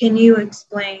 Can you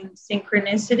explain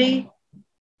synchronicity?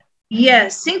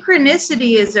 Yes,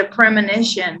 synchronicity is a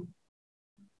premonition.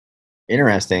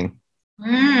 Interesting.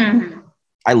 Mm.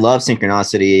 I love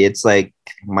synchronicity. It's like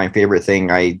my favorite thing.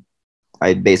 I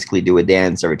basically do a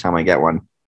dance every time I get one.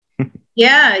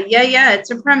 Yeah.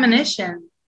 It's a premonition.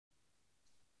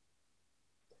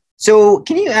 So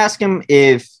can you ask him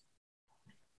if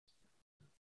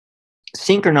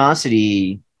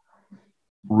synchronicity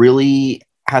really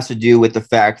has to do with the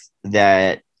fact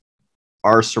that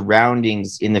our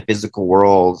surroundings in the physical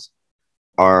world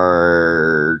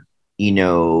are,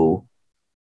 because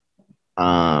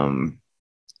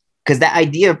that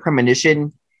idea of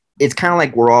premonition, it's kind of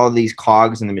like we're all these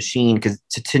cogs in the machine, because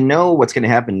to know what's going to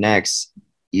happen next,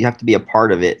 you have to be a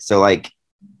part of it. So like,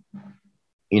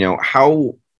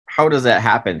 how does that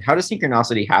happen? How does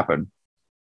synchronicity happen?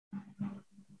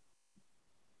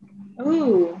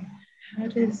 Oh, how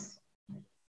does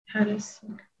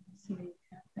synchronicity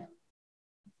happen?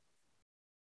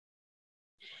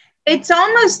 It's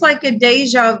almost like a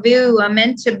deja vu, a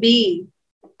meant to be.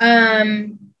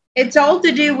 It's all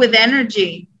to do with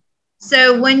energy.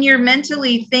 So when you're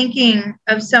mentally thinking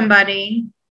of somebody,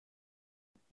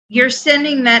 you're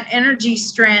sending that energy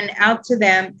strand out to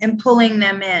them and pulling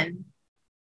them in.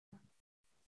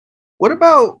 What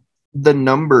about the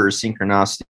numbers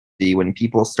synchronicity when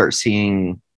people start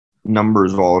seeing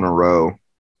numbers all in a row?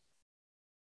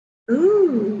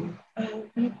 Ooh, what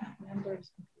about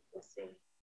numbers when people see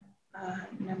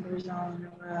numbers all in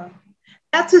a row?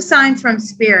 That's a sign from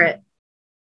spirit.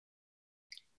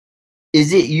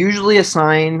 Is it usually a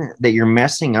sign that you're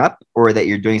messing up or that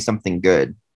you're doing something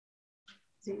good?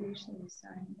 Is it usually a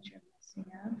sign that you're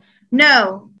messing up?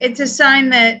 No, it's a sign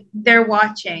that they're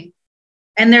watching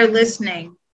and they're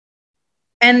listening.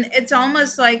 And it's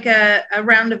almost like a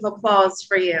round of applause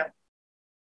for you.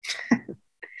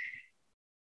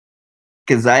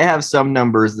 Because I have some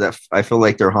numbers that I feel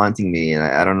like they're haunting me, and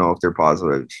I don't know if they're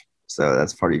positive. So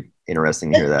that's pretty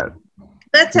interesting to hear that.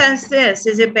 Let's ask this.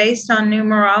 Is it based on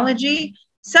numerology?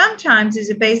 Sometimes. Is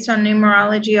it based on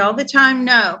numerology all the time?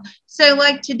 No. So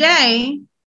like today,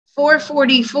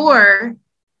 444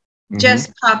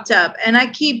 just popped up, and I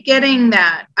keep getting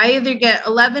that. I either get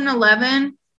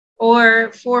 1111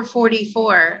 or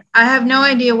 444. I have no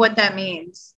idea what that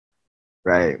means.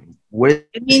 Right. What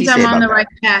It does he means say I'm on about the that? right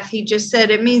path. He just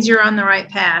said it means you're on the right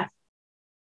path.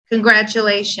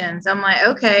 Congratulations. I'm like,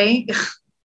 okay.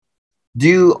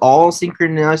 Do all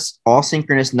synchronous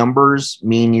numbers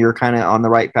mean you're kind of on the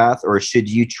right path, or should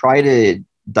you try to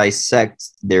dissect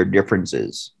their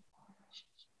differences?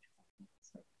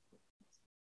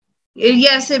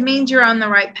 Yes, it means you're on the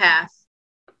right path.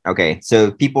 Okay,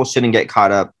 so people shouldn't get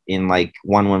caught up in like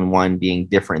 111 being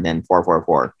different than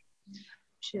 444.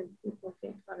 Should people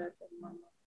get caught up in one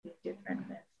being different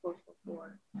than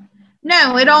 444?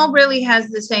 No, it all really has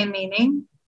the same meaning.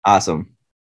 Awesome.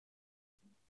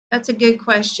 That's a good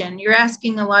question. You're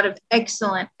asking a lot of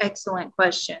excellent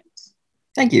questions.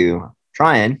 Thank you.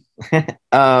 Trying.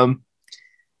 Can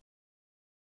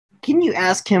you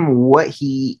ask him what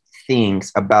he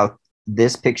thinks about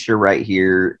this picture right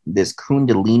here, this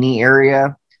Kundalini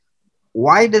area?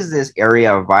 Why does this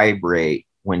area vibrate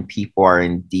when people are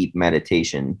in deep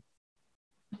meditation?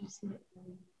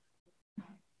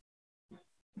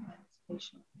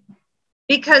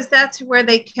 Because that's where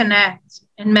they connect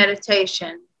in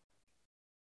meditation.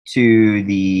 To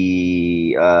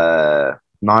the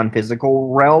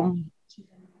non-physical realm?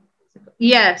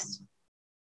 Yes.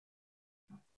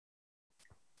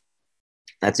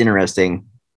 That's interesting.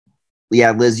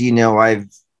 Yeah, Liz,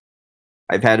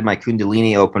 I've had my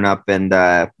Kundalini open up, and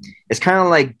it's kind of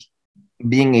like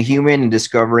being a human and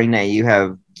discovering that you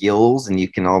have gills and you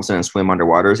can all of a sudden swim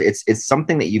underwater. It's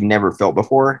something that you've never felt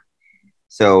before.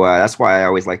 So that's why I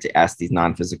always like to ask these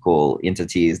non-physical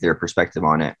entities their perspective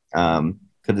on it,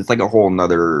 because it's like a whole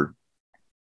nother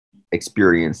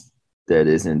experience that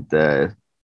isn't, I'm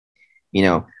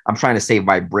trying to say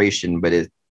vibration, but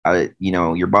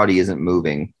your body isn't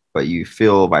moving, but you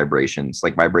feel vibrations,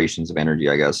 like vibrations of energy,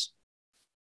 I guess.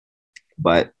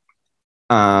 But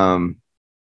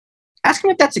ask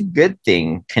him if that's a good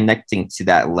thing, connecting to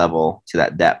that level, to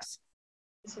that depth.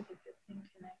 Is it a good thing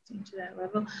connecting to that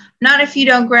level? Not if you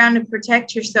don't ground and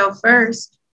protect yourself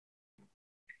first.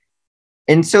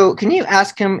 And so, can you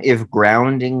ask him if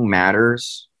grounding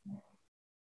matters?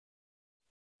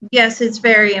 Yes, it's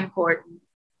very important.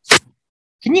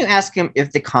 Can you ask him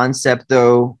if the concept,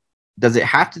 though, does it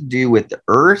have to do with the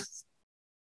earth?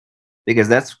 Because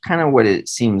that's kind of what it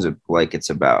seems like it's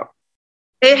about.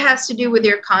 It has to do with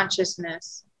your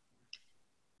consciousness.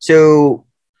 So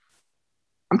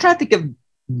I'm trying to think of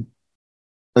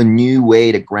a new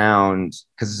way to ground,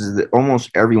 because almost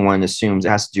everyone assumes it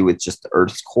has to do with just the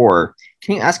Earth's core.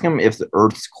 Can you ask him if the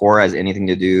Earth's core has anything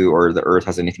to do, or the Earth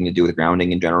has anything to do with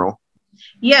grounding in general?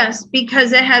 Yes,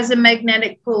 because it has a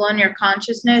magnetic pull on your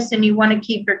consciousness, and you want to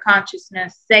keep your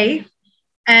consciousness safe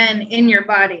and in your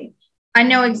body. I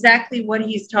know exactly what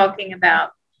he's talking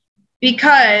about,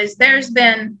 because there's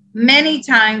been many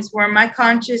times where my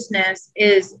consciousness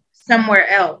is somewhere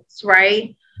else,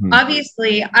 right? Mm-hmm.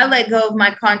 Obviously, I let go of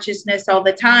my consciousness all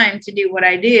the time to do what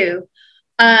I do.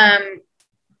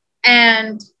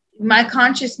 And my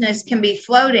consciousness can be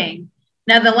floating.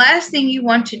 Now, the last thing you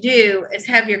want to do is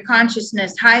have your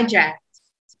consciousness hijacked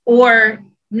or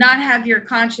not have your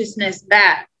consciousness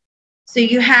back. So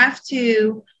you have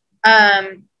to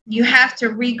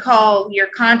recall your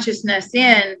consciousness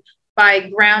in by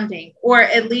grounding, or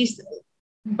at least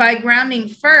by grounding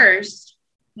first,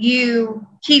 you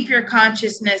keep your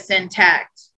consciousness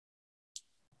intact.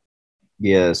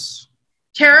 Yes.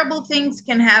 Terrible things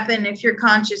can happen if your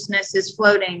consciousness is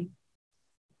floating,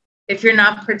 if you're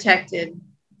not protected.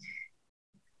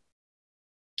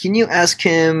 Can you ask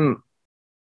him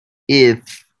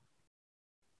if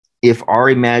our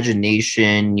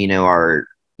imagination,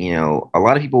 a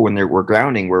lot of people when we're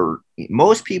grounding,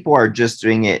 most people are just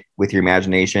doing it with your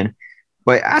imagination,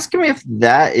 but ask him if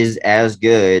that is as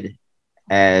good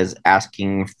as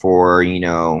asking for,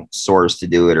 source to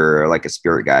do it, or like a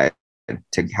spirit guide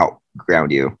to help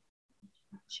ground you.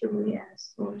 Should we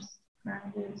ask source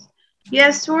ground us?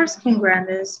 Yes, source can ground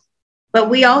us, but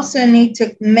we also need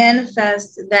to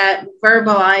manifest that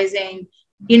verbalizing,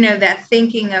 that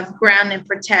thinking of ground and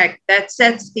protect, that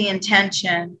sets the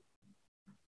intention.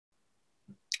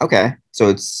 Okay.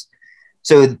 So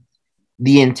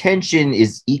the intention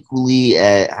is equally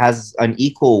has an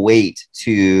equal weight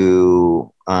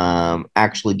to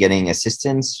actually getting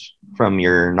assistance from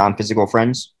your non-physical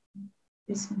friends.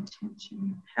 This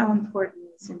intention, how important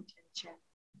is intention?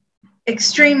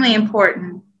 Extremely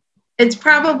important. It's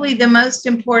probably the most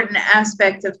important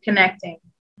aspect of connecting.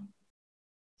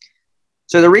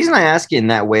 So the reason I ask it in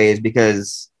that way is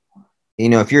because,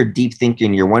 if you're deep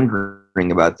thinking, you're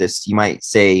wondering about this, you might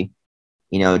say,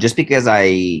 just because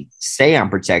I say I'm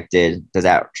protected, does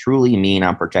that truly mean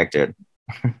I'm protected?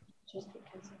 Just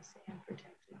because I say I'm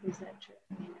protected, does that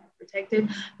truly mean I'm protected?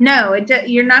 No,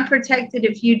 you're not protected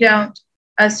if you don't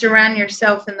surround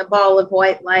yourself in the ball of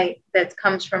white light that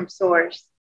comes from source.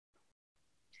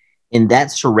 And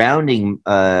that surrounding,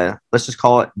 let's just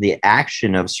call it the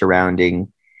action of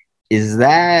surrounding, is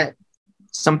that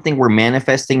something we're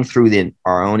manifesting through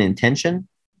our own intention?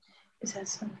 Is that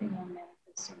something we're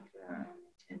manifesting through our own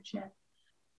intention?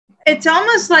 It's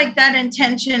almost like that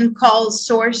intention calls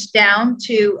source down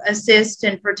to assist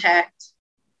and protect.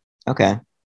 Okay.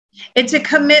 It's a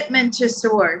commitment to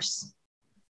source.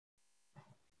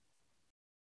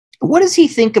 What does he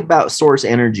think about source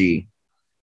energy?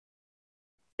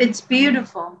 It's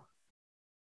beautiful.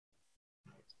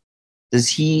 Does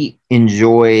he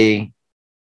enjoy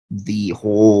the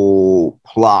whole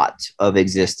plot of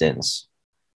existence?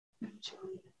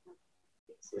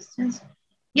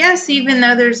 Yes, even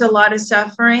though there's a lot of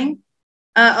suffering,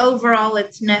 overall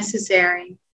it's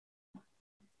necessary.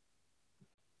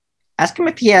 Ask him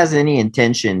if he has any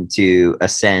intention to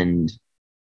ascend.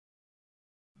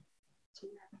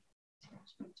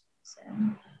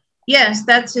 Yes,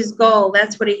 that's his goal.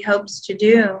 That's what he hopes to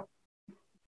do.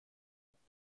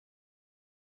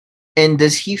 And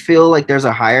does he feel like there's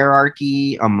a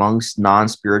hierarchy amongst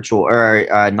non-spiritual or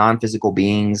non-physical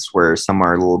beings where some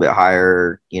are a little bit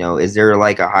higher? Is there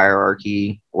like a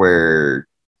hierarchy where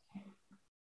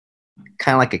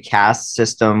kind of like a caste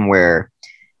system where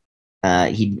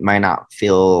he might not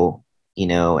feel,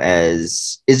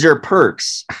 is there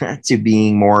perks to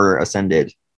being more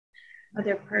ascended? Are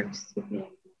there perks to being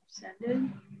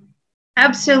ascended?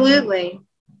 Absolutely.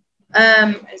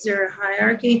 Is there a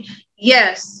hierarchy?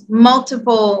 Yes,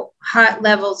 multiple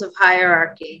levels of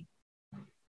hierarchy.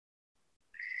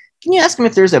 Can you ask him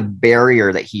if there's a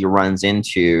barrier that he runs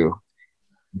into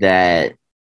that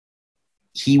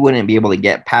he wouldn't be able to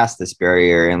get past this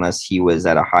barrier unless he was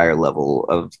at a higher level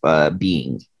of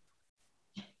being?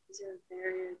 Is there a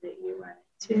barrier that you run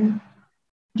Two.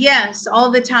 Yes,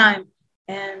 all the time.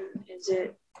 And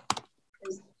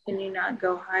can you not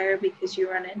go higher because you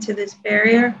run into this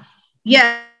barrier?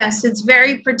 Yes, it's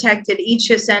very protected, each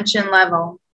ascension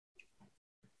level.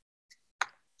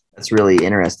 That's really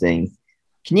interesting.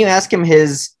 Can you ask him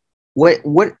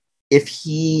what if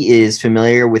he is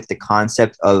familiar with the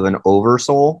concept of an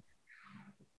oversoul?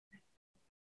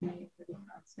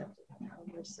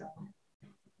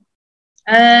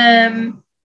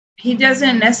 He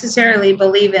doesn't necessarily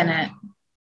believe in it.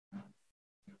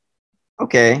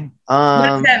 Okay. What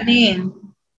does that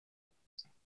mean?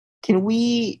 Can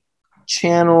we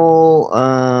channel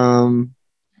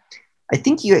I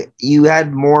think you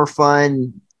had more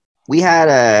fun. We had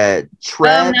a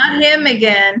Trev. Oh, not him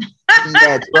again.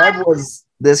 Yeah, Trev was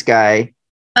this guy.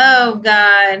 Oh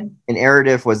God. And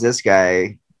Eridif was this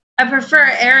guy. I prefer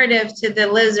Eridif to the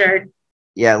lizard.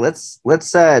 Yeah, let's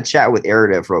chat with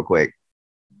Eridif real quick.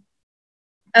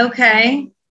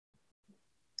 Okay.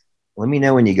 Let me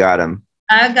know when you got him.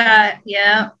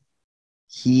 Yeah.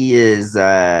 He is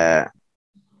I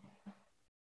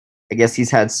guess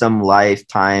he's had some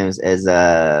lifetimes as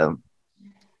a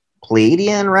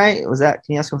Palladian, right? Can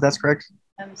you ask him if that's correct?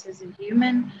 As a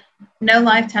human? No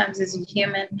lifetimes as a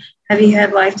human. Have you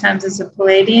had lifetimes as a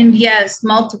Palladian? Yes,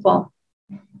 multiple.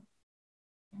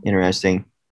 Interesting.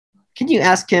 Can you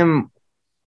ask him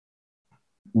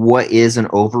what is an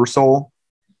oversoul?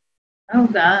 Oh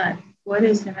God, what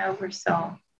is an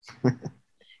oversoul?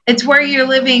 It's where you're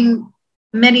living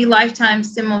many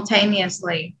lifetimes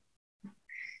simultaneously.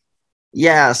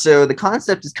 Yeah, so the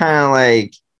concept is kind of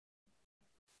like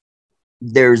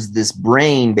there's this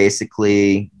brain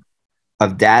basically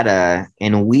of data,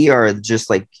 and we are just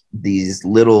like these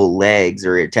little legs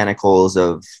or tentacles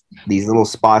of these little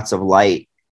spots of light,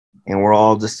 and we're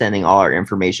all just sending all our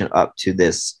information up to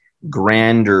this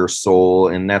grander soul.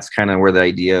 And that's kind of where the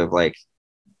idea of like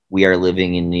we are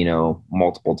living in,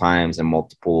 multiple times and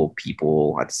multiple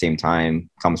people at the same time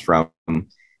comes from.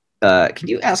 Can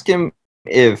you ask him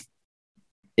if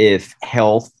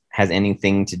health has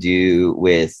anything to do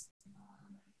with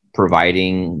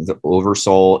providing the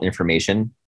oversoul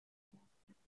information?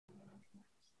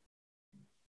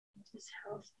 Does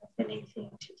health have anything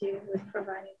to do with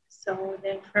providing the soul with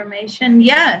information?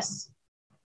 Yes.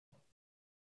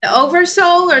 The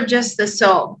oversoul or just the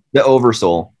soul? The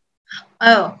oversoul.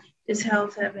 Oh, does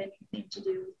health have anything to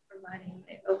do with providing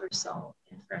the oversoul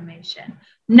information?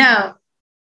 No.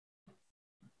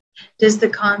 Does the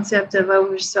concept of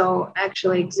oversoul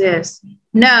actually exist?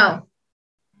 No.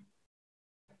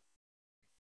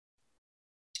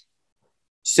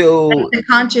 So that's the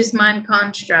conscious mind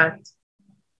construct.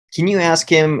 Can you ask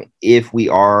him if we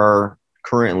are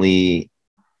currently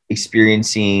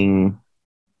experiencing,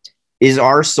 is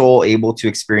our soul able to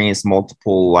experience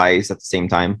multiple lives at the same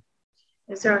time?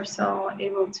 Is our soul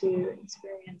able to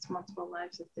experience multiple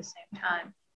lives at the same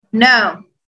time? No.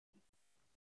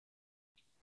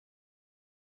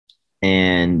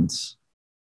 And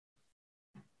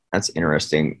that's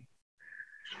interesting.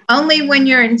 Only when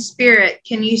you're in spirit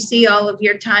can you see all of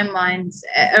your timelines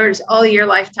or all your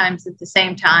lifetimes at the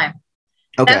same time.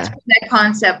 Okay. That's where that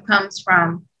concept comes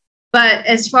from. But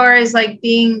as far as like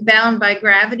being bound by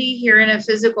gravity here in a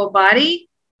physical body,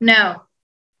 no.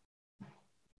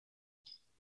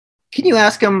 Can you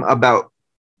ask him about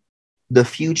the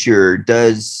future?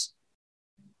 Does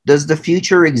the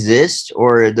future exist,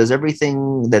 or does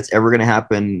everything that's ever going to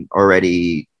happen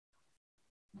already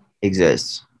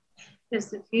exist? Does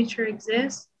the future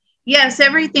exist? Yes,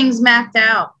 everything's mapped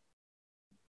out.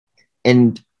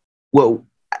 And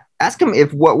ask him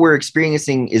if what we're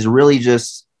experiencing is really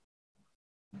just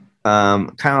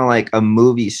kind of like a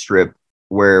movie strip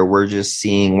where we're just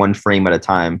seeing one frame at a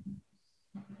time.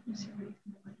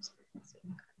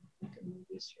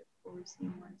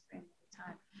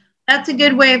 That's a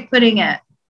good way of putting it.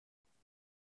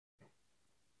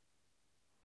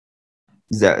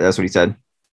 That's what he said?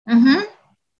 Mm-hmm.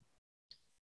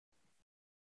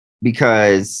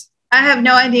 Because I have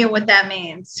no idea what that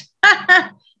means.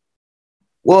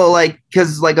 Well,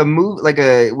 because a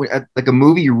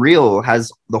movie reel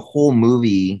has the whole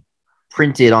movie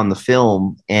printed on the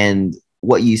film, and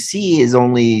what you see is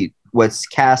only what's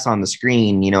cast on the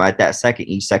screen, at that second,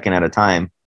 each second at a time,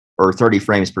 or 30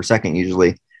 frames per second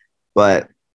usually. But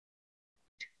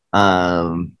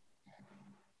can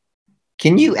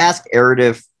you ask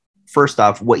Eridif first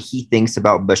off what he thinks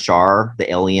about Bashar,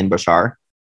 the alien Bashar?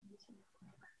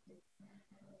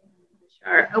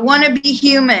 I want to be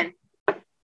human.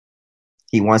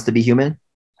 He wants to be human?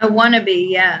 I want to be,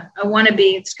 yeah. I want to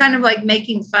be. It's kind of like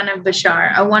making fun of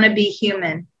Bashar. I want to be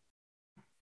human.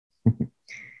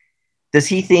 Does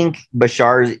he think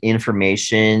Bashar's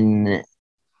information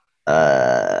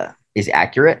is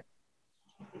accurate?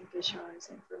 I think Bashar's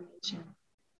information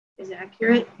is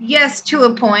accurate. Yes, to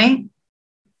a point.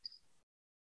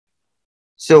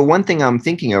 So one thing I'm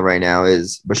thinking of right now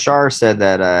is Bashar said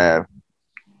that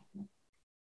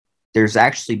there's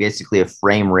actually basically a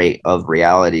frame rate of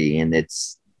reality, and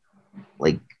it's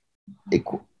like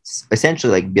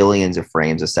essentially like billions of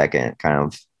frames a second, kind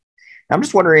of. I'm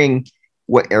just wondering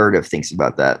what Erudif thinks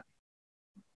about that.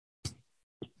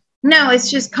 No,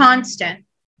 it's just constant.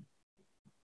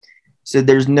 So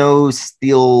there's no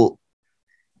still.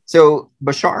 So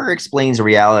Bashar explains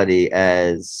reality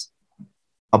as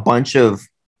a bunch of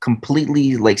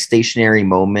completely like stationary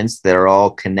moments that are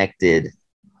all connected,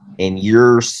 and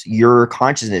your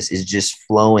consciousness is just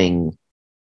flowing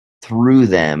through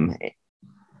them.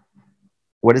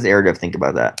 What does Erudif think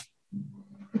about that?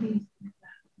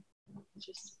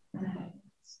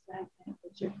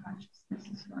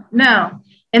 No,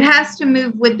 it has to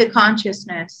move with the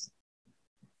consciousness.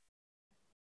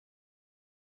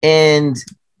 And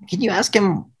can you ask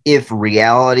him if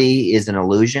reality is an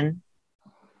illusion?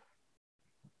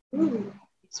 Ooh,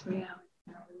 is reality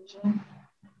an illusion?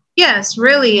 Yes,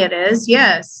 really it is.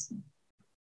 Yes.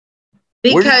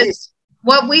 Because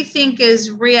what we think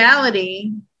is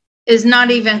reality is not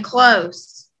even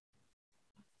close.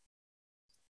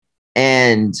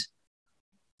 And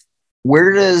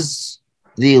where does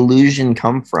the illusion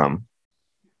come from?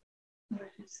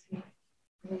 Where does the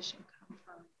illusion come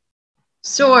from?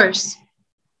 Source.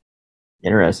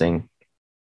 Interesting.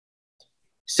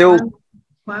 So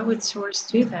why would source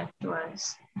do that to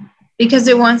us? Because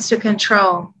it wants to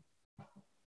control.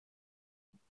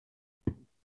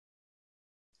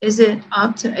 Is it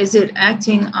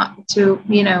acting to,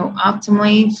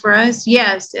 optimally for us?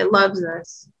 Yes, it loves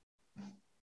us.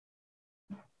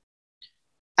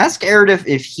 Ask Erudif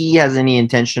if he has any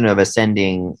intention of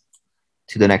ascending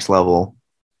to the next level.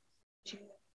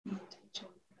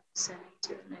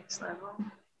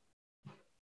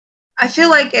 I feel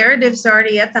like Erudif's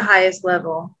already at the highest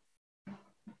level.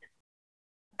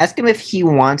 Ask him if he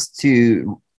wants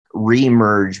to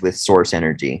re-merge with source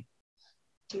energy.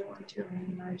 Do you want to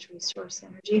re-merge with source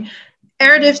energy?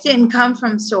 Erudif didn't come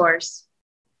from source.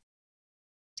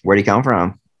 Where'd he come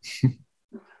from?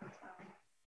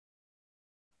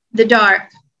 The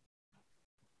dark.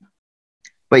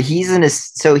 But he's an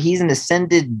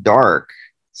ascended dark.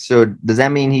 So does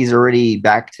that mean he's already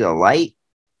back to the light?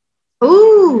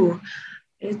 Ooh,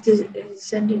 is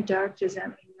ascended dark? Does that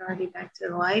mean you're already back to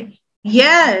the light?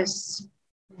 Yes,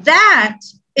 that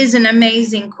is an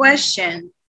amazing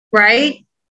question, right?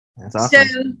 That's awesome.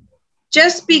 So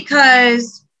just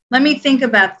because, let me think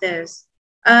about this.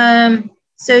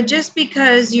 So just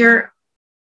because you're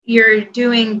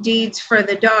doing deeds for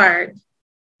the dark,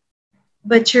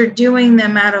 but you're doing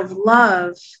them out of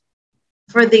love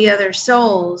for the other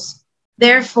souls.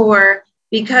 Therefore,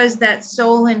 because that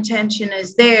soul intention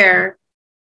is there,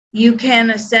 you can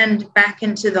ascend back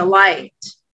into the light.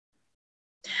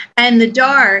 And the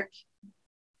dark,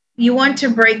 you want to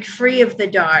break free of the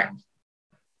dark.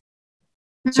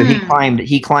 So he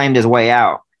climbed his way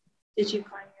out. Did you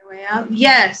climb your way out?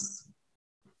 Yes.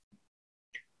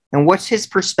 And what's his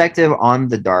perspective on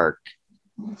the dark?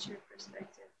 What's your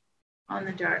perspective on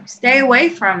the dark? Stay away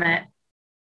from it.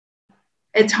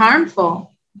 It's harmful.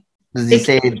 Does he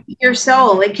say your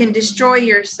soul? It can destroy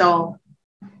your soul.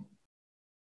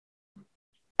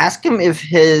 Ask him if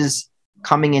his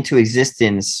coming into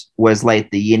existence was like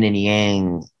the yin and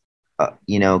yang,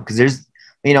 because there's,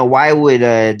 why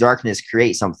would darkness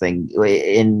create something?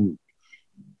 And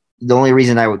the only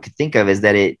reason I could think of is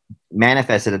that it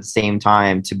manifested at the same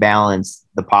time to balance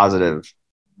the positive.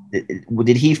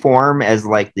 Did he form as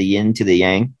like the yin to the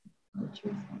yang?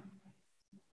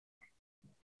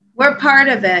 We're part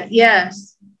of it,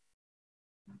 yes.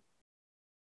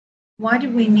 Why do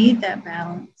we need that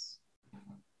balance?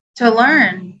 To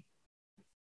learn.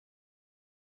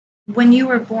 When you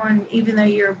were born, even though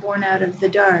you were born out of the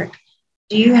dark,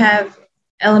 do you have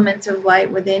elements of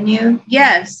light within you?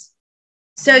 Yes.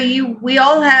 So we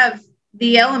all have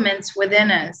the elements within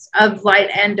us of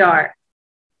light and dark.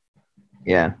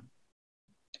 Yeah.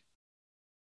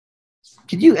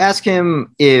 Could you ask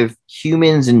him if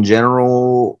humans in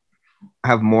general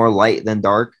have more light than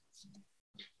dark?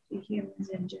 Humans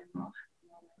in general have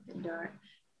more light than dark.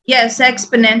 Yes,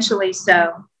 exponentially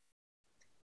so.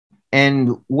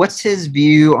 And what's his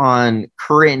view on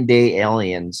current day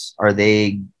aliens? Do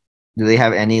they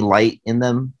have any light in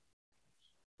them?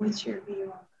 What's your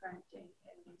view on current day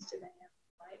aliens? Do they have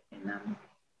light in them?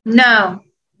 No.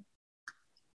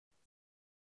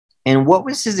 And what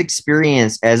was his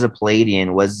experience as a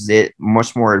Palladian? Was it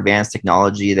much more advanced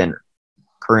technology than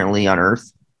currently on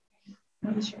Earth?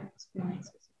 What was your experience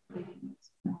as a Palladian?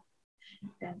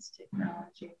 Advanced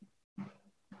technology.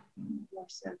 More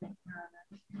so than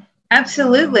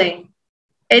absolutely.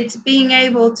 It's being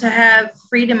able to have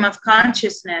freedom of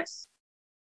consciousness.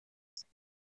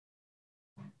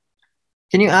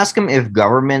 Can you ask him if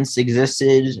governments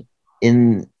existed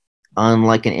on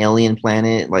like an alien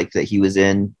planet like that he was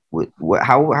in?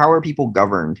 How are people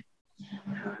governed?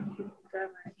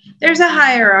 There's a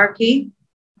hierarchy.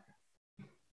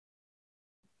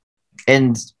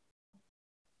 And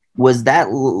was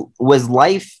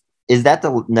life, is that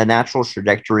the natural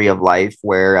trajectory of life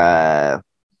where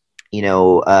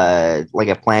like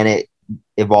a planet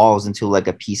evolves into like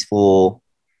a peaceful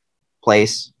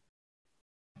place?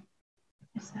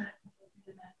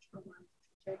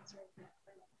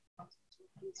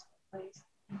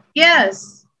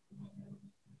 Yes.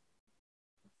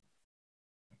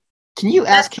 Can you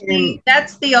ask him?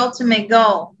 That's the ultimate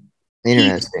goal.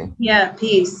 Interesting. Peace. Yeah,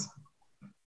 peace.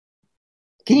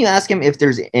 Can you ask him if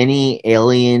there's any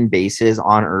alien bases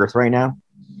on Earth right now?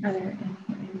 Are there any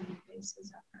alien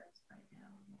bases on Earth right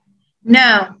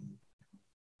now? No.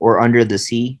 Or under the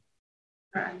sea?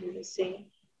 Or under the sea.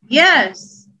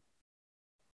 Yes.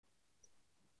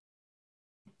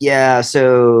 Yeah,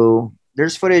 so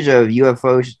there's footage of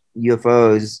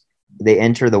UFOs. They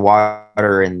enter the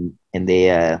water and they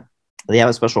have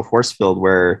a special force field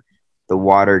where the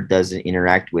water doesn't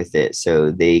interact with it, so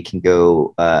they can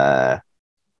go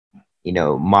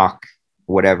mock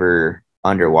whatever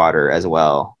underwater as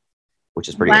well, which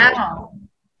is pretty wow.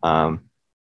 Amazing.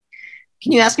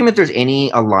 Can you ask him if there's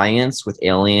any alliance with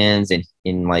aliens and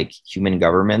in like human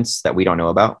governments that we don't know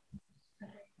about?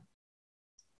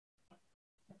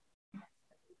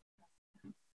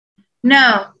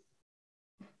 No.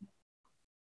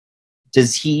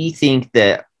 Does he think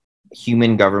that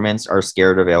human governments are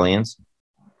scared of aliens?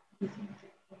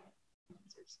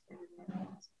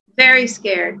 Very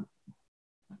scared.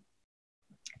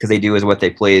 Because they do is what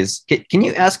they please. Can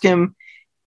you ask him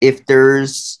if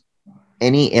there's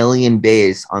any alien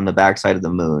base on the backside of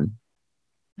the moon?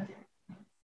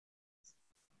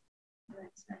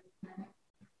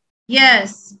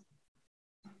 Yes.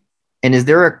 And is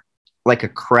there a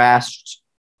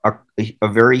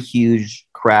very huge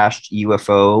crashed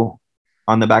UFO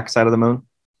on the backside of the moon?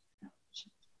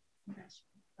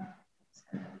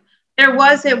 There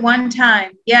was at one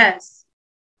time, yes.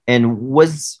 And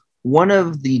was one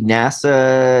of the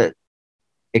NASA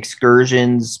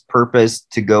excursions purpose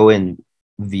to go and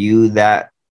view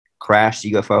that crashed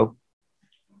UFO?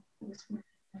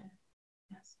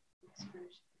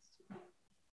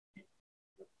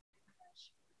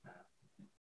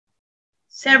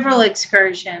 Several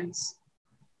excursions.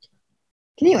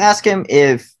 Can you ask him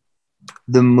if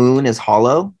the moon is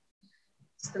hollow?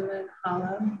 Is the moon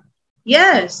hollow?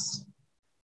 Yes.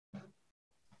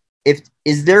 It's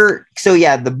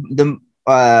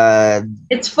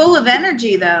full of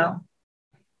energy though.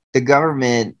 The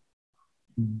government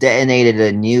detonated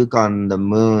a nuke on the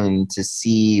moon to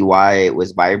see why it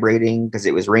was vibrating, because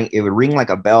it would ring like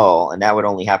a bell, and that would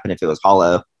only happen if it was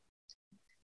hollow.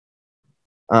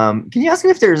 Can you ask me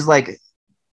if there's like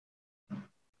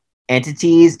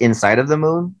entities inside of the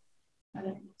moon?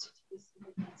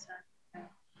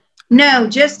 No,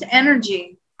 just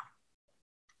energy.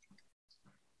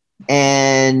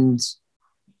 And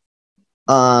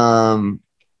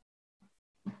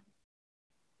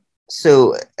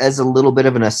so as a little bit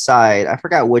of an aside, I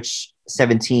forgot which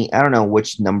 17, I don't know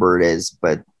which number it is,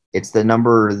 but it's the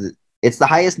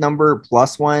highest number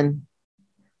plus one,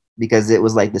 because it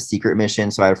was like the secret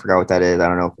mission. So I forgot what that is. I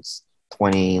don't know if it's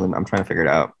 20. I'm trying to figure it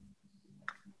out.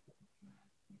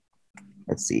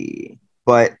 Let's see.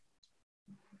 But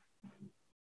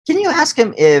can you ask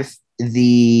him if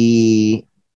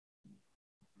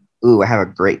I have a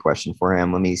great question for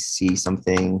him. Let me see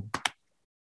something.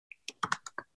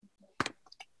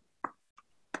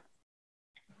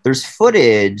 There's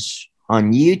footage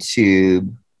on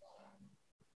YouTube,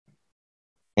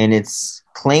 and it's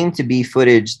claimed to be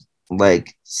footage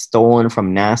like stolen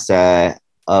from NASA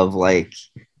of like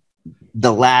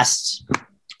the last.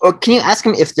 Or can you ask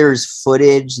him if there's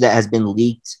footage that has been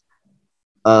leaked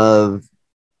of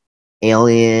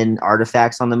alien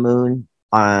artifacts on the moon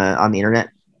on the internet?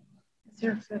 Is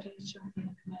there footage on the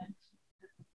internet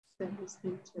that was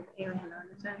leaked of alien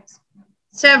artifacts?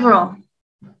 Several.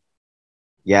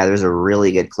 Yeah, there's a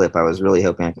really good clip. I was really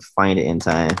hoping I could find it in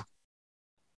time.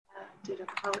 Did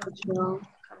Apollo 12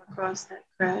 come across that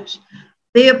crash?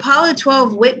 The Apollo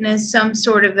 12 witnessed some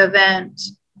sort of event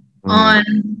on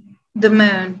the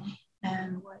moon.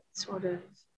 And what sort of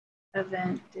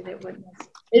event did it witness?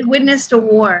 It witnessed a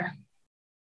war.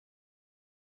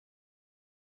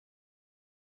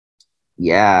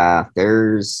 Yeah,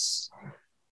 there's.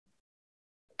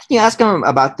 Can you ask him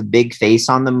about the big face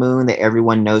on the moon that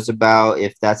everyone knows about?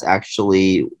 If that's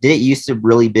actually, did it used to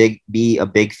really be a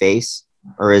big face,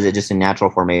 or is it just a natural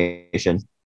formation?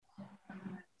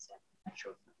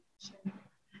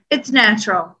 It's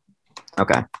natural.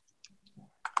 Okay.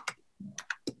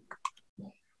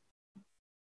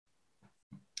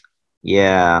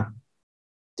 Yeah,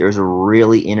 there's a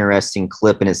really interesting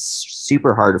clip, and it's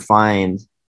super hard to find.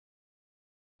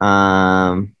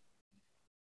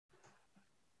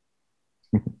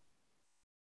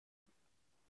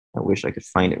 I wish I could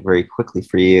find it very quickly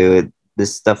for you.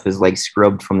 This stuff is like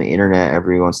scrubbed from the internet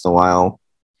every once in a while.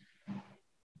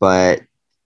 But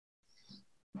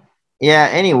yeah,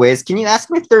 anyways, can you ask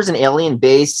me if there's an alien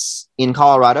base in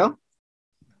Colorado?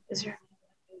 Is there an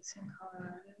alien base in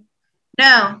Colorado?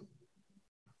 No.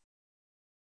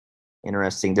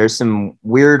 Interesting. There's some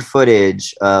weird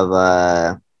footage of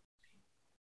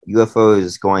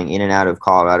UFOs going in and out of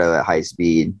Colorado at high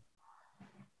speed.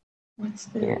 What's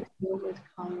the deal with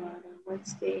Colorado?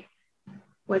 What's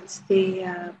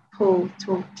the pull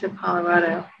to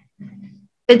Colorado?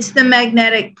 It's the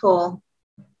magnetic pull.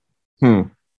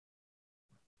 Do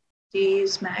you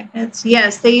use magnets?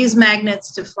 Yes, they use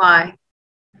magnets to fly.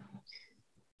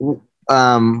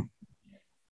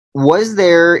 Was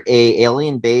there a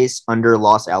alien base under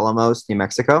Los Alamos, New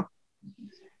Mexico?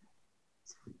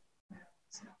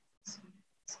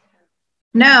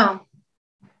 No.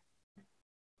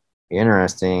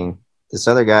 Interesting. This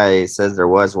other guy says there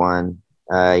was one.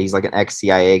 He's like an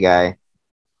ex-CIA guy,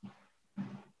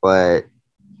 but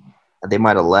they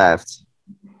might have left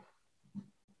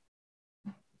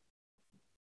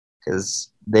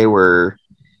because they were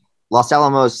Los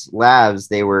Alamos labs.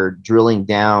 They were drilling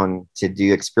down to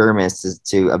do experiments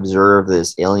to observe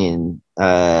this alien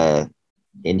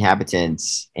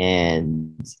inhabitants,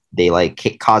 and they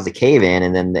like caused a cave in,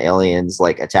 and then the aliens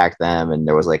like attacked them, and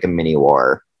there was like a mini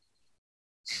war.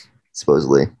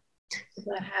 Supposedly. Did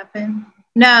that happen?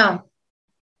 No.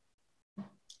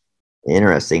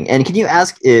 Interesting. And can you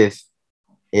ask if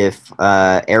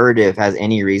Erudif has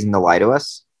any reason to lie to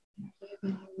us?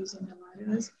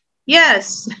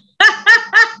 Yes.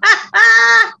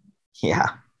 Yeah.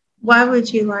 Why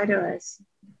would you lie to us?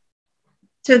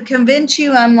 To convince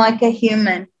you I'm like a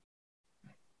human.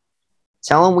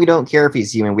 Tell him we don't care if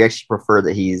he's human. We actually prefer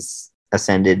that he's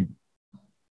ascended.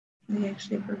 We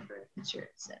actually prefer that you're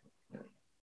ascended.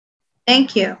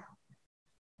 Thank you.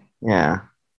 Yeah.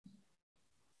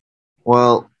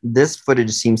 Well, this footage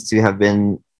seems to have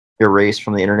been erased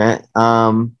from the internet.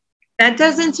 That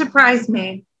doesn't surprise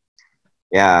me.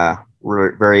 Yeah,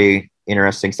 very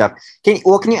interesting stuff. Can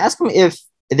you ask him if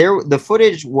the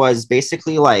footage was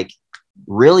basically like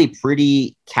really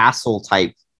pretty castle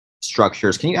type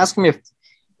structures? Can you ask him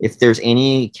if there's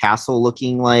any castle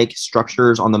looking like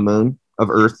structures on the moon of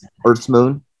Earth's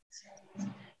moon?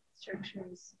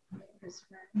 Structures.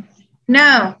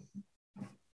 No.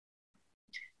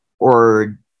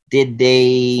 Or did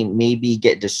they maybe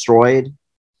get destroyed?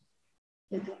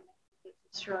 Did they get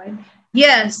destroyed?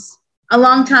 Yes, a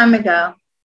long time ago.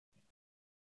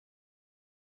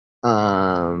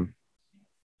 I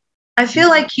feel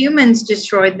like humans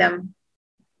destroyed them.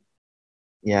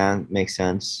 Yeah, makes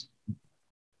sense.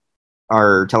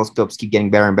 Our telescopes keep getting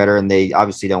better and better, and they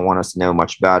obviously don't want us to know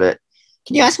much about it.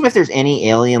 Can you ask them if there's any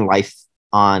alien life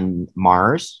on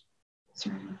Mars?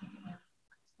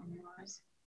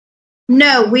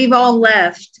 No, we've all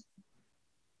left.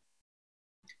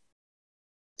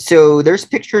 So there's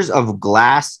pictures of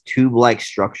glass tube-like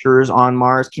structures on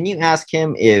Mars. Can you ask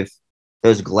him if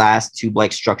those glass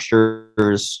tube-like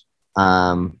structures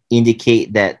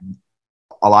indicate that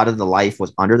a lot of the life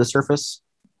was under the surface?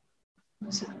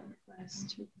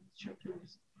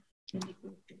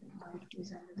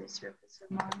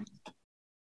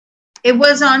 It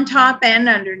was on top and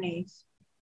underneath.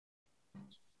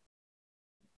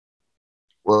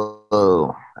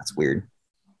 Whoa, that's weird.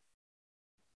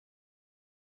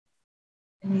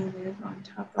 Can you live on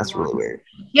top of That's Mars? really weird.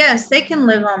 Yes, they can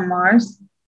live on Mars.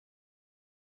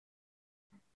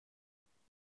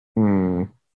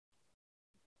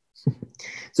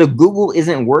 So Google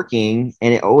isn't working,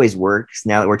 and it always works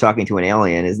now that we're talking to an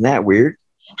alien. Isn't that weird?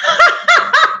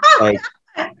 Like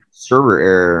server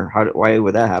error. Why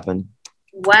would that happen?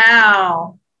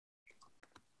 Wow.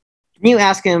 Can you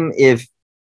ask him if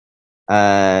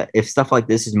stuff like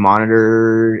this is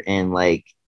monitored and like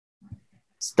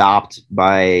stopped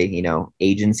by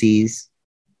agencies?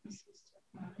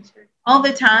 all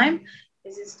the time.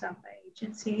 Is it stopped by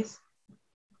agencies?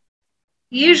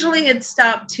 Usually it's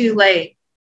stopped too late.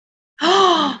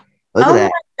 Oh Look at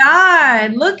that. my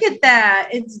God. Look at that.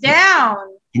 It's down.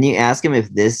 Can you ask him if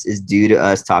this is due to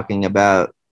us talking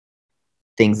about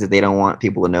things that they don't want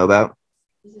people to know about?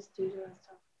 Is this due to us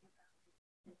talking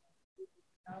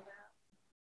about?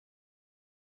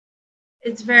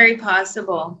 It's very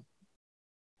possible.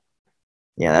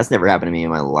 Yeah, that's never happened to me in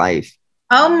my life.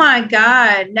 Oh my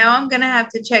God. Now I'm going to have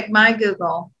to check my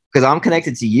Google. Because I'm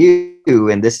connected to you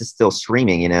and this is still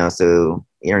streaming, so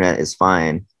the internet is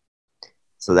fine.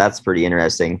 So that's pretty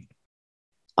interesting.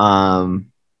 Okay,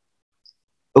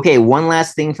 one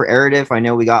last thing for Eridif. I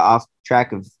know we got off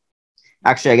track of,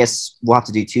 actually, I guess we'll have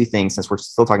to do two things since we're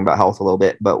still talking about health a little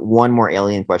bit, but one more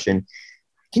alien question.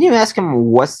 Can you ask him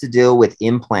what's the deal with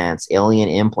implants, alien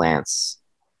implants?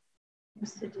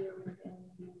 What's the deal with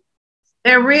aliens?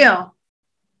 They're real.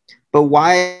 But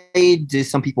why do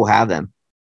some people have them?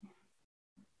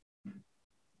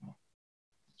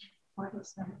 Why do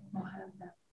some people have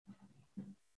them?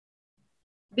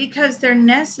 Because they're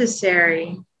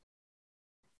necessary.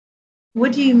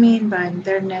 What do you mean by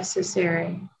they're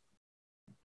necessary?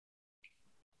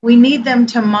 We need them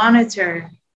to monitor.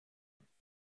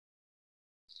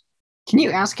 Can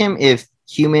you ask him if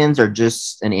humans are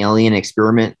just an alien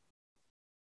experiment?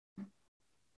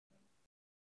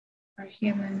 Are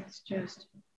humans just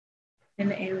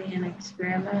an alien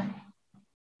experiment?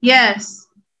 Yes.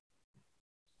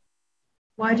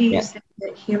 Why do you say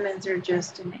that humans are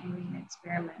just an alien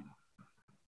experiment?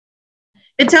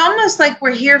 It's almost like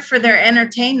we're here for their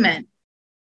entertainment.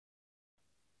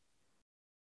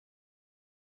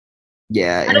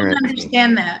 Yeah, I don't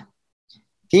understand that.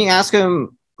 Can you ask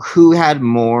him who had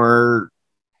more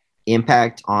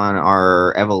impact on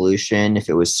our evolution, if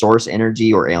it was source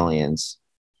energy or aliens?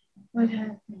 What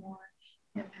had more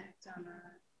impact on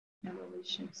our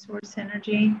evolution? Source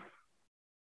energy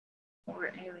or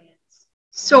aliens?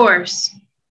 Source.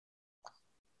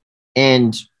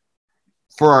 And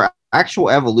for our actual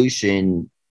evolution,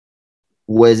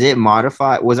 was it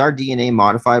modified? Was our DNA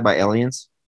modified by aliens?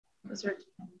 Was our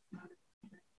DNA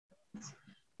modified?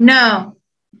 No.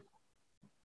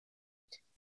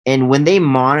 And when they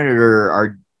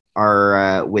monitor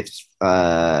our with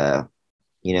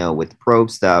with probe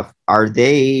stuff,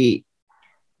 does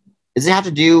it have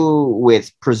to do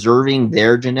with preserving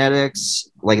their genetics,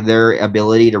 like their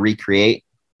ability to recreate,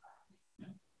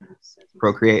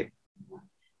 procreate?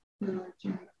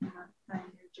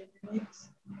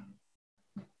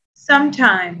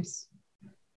 Sometimes.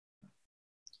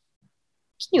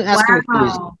 Can you ask him if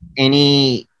there's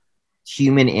any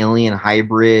human alien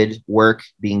hybrid work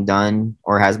being done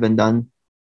or has been done?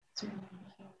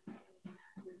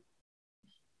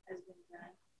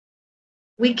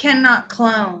 We cannot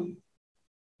clone.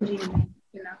 What do you mean?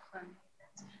 Cannot clone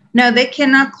humans? No, they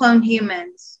cannot clone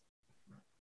humans.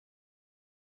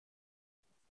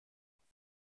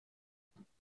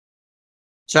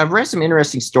 So I've read some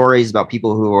interesting stories about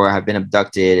people who have been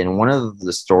abducted, and one of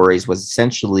the stories was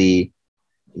essentially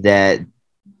that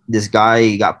this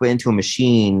guy got put into a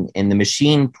machine, and the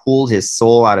machine pulled his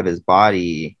soul out of his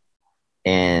body,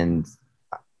 and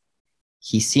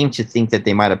he seemed to think that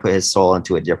they might have put his soul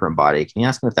into a different body. Can you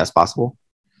ask him if that's possible?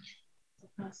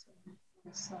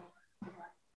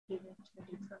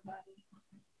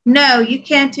 No, you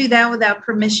can't do that without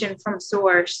permission from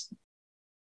source.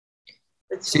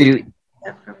 So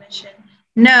that permission.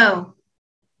 No.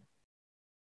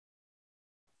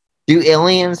 Do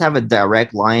aliens have a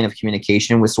direct line of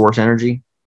communication with source energy?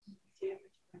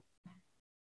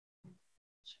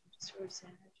 Source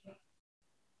energy.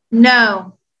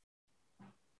 No.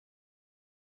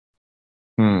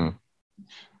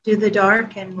 Do the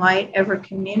dark and light ever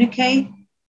communicate?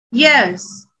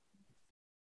 Yes.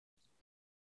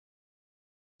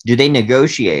 Do they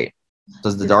negotiate?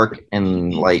 Does the dark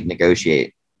and light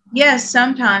negotiate? Yes,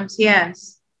 sometimes,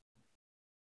 yes.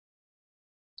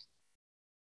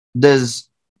 Does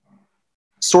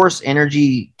source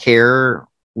energy care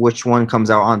which one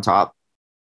comes out on top?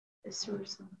 Does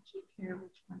source energy care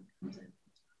which one comes out on top?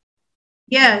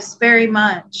 Yes, very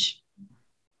much.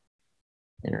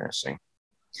 Interesting.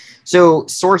 So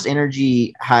source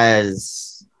energy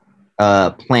has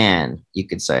a plan, you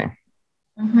could say.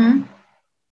 Mm-hmm.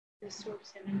 Does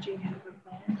source energy have a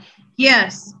plan?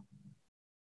 Yes.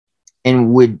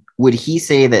 And would he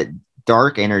say that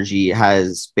dark energy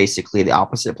has basically the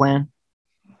opposite plan?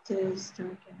 Does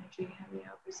dark energy have the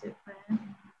opposite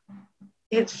plan?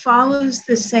 It follows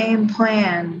the same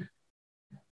plan.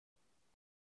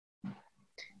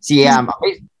 See, yeah, I'm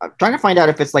trying to find out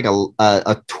if it's like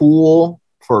a tool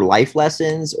for life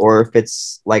lessons or if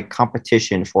it's like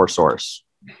competition for source.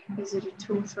 Is it a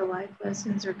tool for life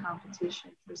lessons or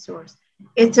competition for source?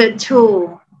 It's a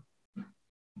tool.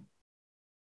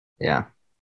 Yeah.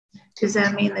 Does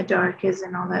that mean the dark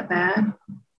isn't all that bad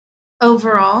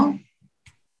overall?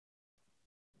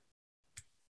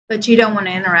 But you don't want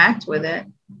to interact with it.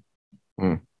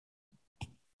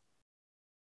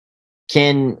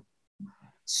 Can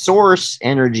source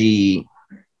energy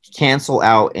cancel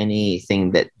out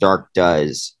anything that dark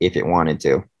does if it wanted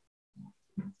to?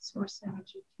 Source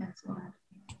energy cancel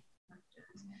out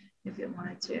if it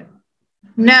wanted to.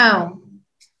 No.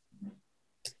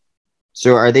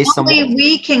 So are they only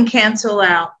we can cancel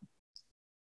out?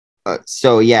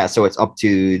 So it's up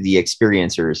to the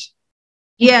experiencers.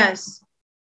 Yes.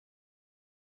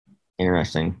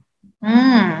 Interesting.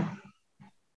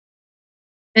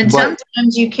 And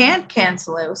sometimes you can't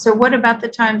cancel it. So what about the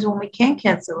times when we can't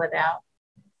cancel it out?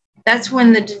 That's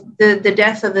when the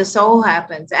death of the soul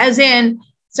happens. As in,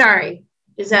 sorry,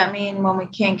 does that mean when we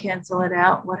can't cancel it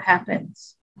out, what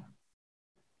happens?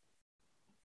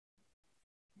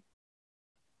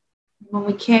 When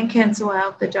we can't cancel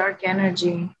out the dark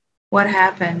energy, what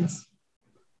happens?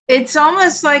 It's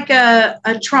almost like a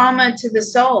trauma to the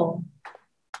soul.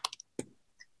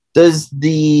 Does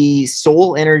the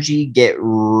soul energy get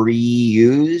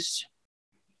reused?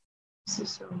 Does the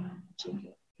soul energy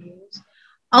get reused?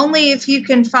 Only if you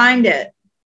can find it.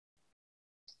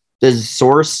 Does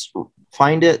source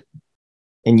find it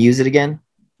and use it again?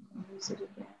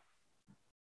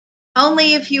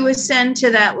 Only if you ascend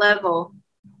to that level.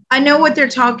 I know what they're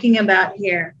talking about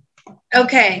here.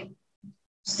 Okay.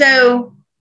 So,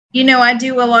 I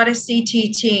do a lot of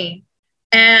CTT,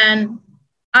 and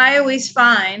I always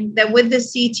find that with the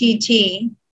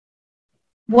CTT,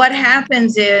 what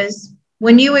happens is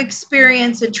when you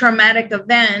experience a traumatic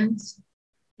event,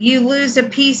 you lose a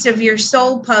piece of your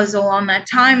soul puzzle on that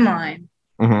timeline.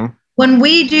 Mm-hmm. When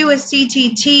we do a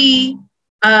CTT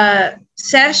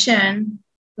session,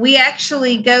 we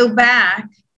actually go back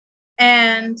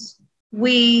and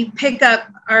we pick up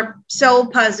our soul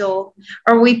puzzle,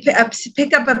 or we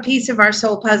pick up a piece of our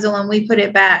soul puzzle and we put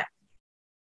it back.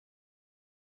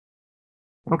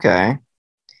 Okay.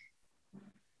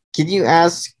 Can you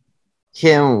ask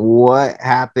him what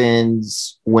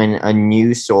happens when a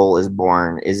new soul is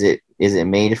born? Is it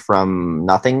made from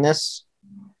nothingness?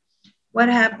 What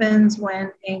happens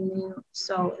when a new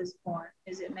soul is born?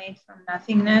 Is it made from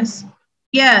nothingness?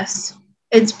 Yes,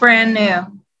 it's brand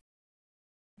new.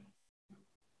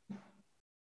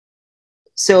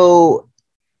 So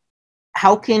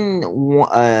how can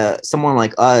someone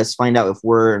like us find out if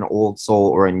we're an old soul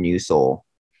or a new soul?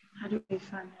 How do we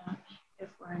find out if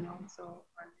we're an old soul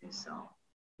or a new soul?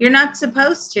 You're not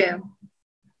supposed to.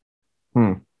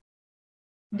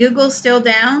 Google's still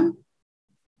down?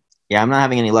 Yeah, I'm not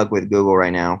having any luck with Google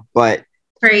right now, but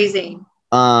crazy.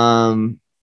 Let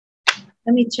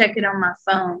me check it on my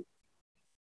phone.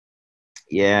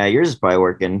 Yeah, yours is probably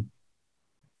working.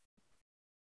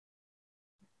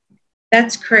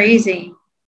 That's crazy.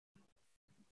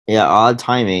 Yeah, odd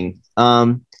timing.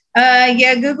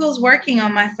 Yeah, Google's working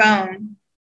on my phone.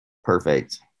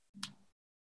 Perfect.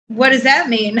 What does that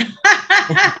mean?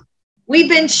 We've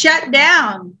been shut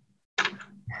down.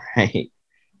 Right.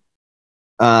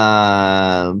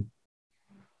 And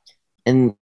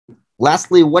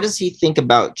lastly, what does he think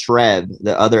about Treb,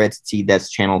 the other entity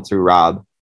that's channeled through Rob?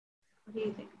 What do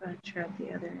you think about Treb,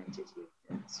 the other entity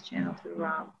that's channeled through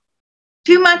Rob?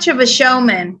 Too much of a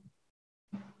showman.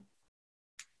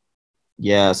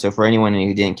 Yeah, so for anyone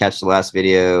who didn't catch the last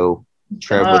video,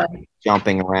 Treb was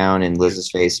jumping around in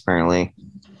Liz's face, apparently.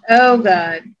 Oh,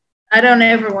 God. I don't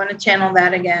ever want to channel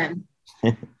that again.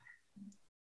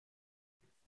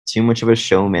 Too much of a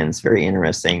showman. It's very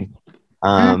interesting.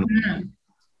 And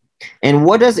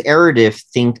what does Eridif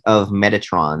think of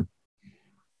Metatron?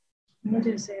 What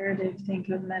does Eridif think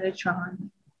of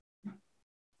Metatron?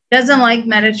 Doesn't like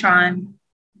Metatron.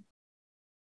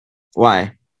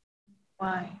 Why?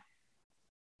 Why?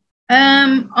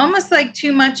 Almost like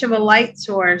too much of a light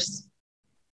source.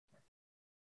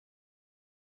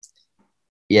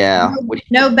 Yeah.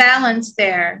 No balance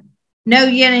there. No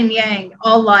yin and yang,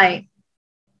 all light.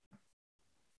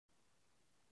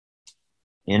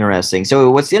 Interesting.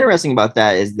 So what's interesting about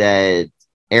that is that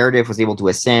Eridif was able to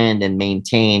ascend and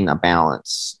maintain a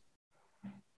balance.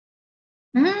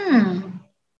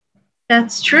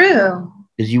 That's true.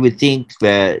 Because you would think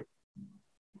that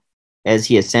as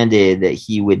he ascended, that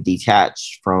he would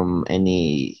detach from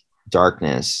any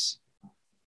darkness.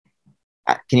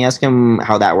 Can you ask him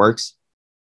how that works?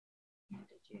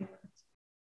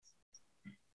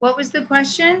 What was the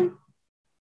question?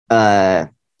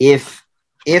 if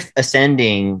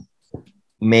ascending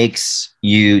makes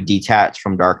you detach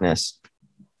from darkness.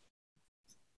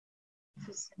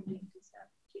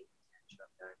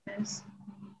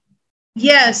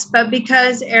 Yes, but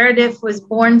because Eridif was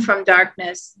born from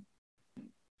darkness,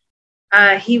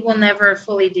 he will never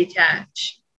fully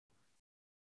detach.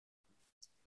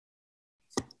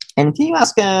 And can you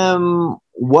ask him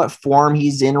what form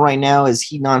he's in right now? Is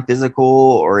he non-physical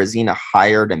or is he in a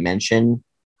higher dimension?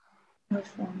 What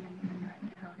form are you in right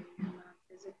now? Are you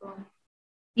non-physical?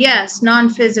 Yes,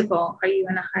 non-physical. Are you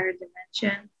in a higher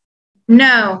dimension?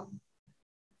 No.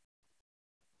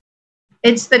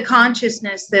 It's the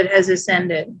consciousness that has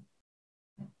ascended.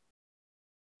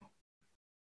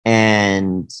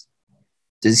 And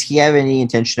does he have any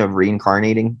intention of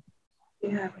reincarnating? Do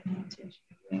you have any intention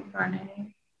of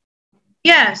reincarnating?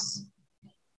 Yes.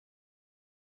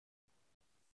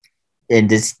 And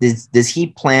does he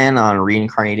plan on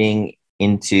reincarnating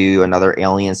into another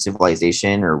alien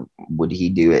civilization, or would he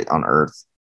do it on Earth?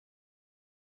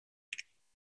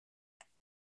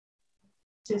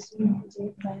 Does he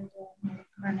plan to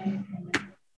reincarnate in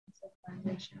another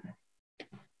civilization?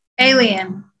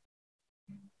 Alien.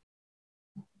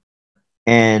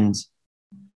 And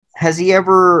has he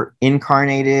ever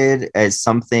incarnated as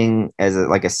something, as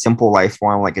like a simple life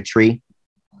form, like a tree?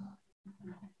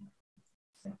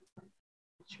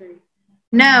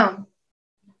 No.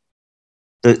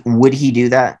 Would he do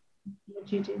that?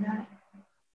 Would you do that?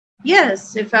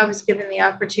 Yes, if I was given the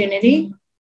opportunity.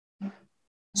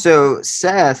 So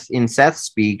Seth, in Seth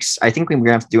Speaks, I think we're going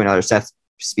to have to do another Seth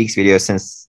Speaks video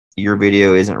since your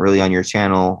video isn't really on your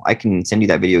channel. I can send you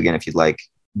that video again if you'd like.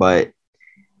 But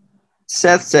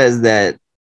Seth says that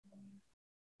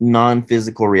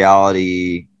non-physical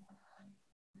reality,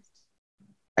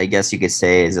 I guess you could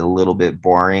say, is a little bit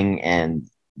boring, and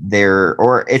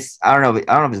or it's, I don't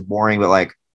know if it's boring, but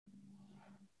like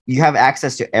you have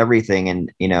access to everything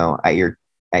and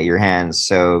at your hands.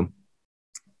 So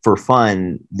for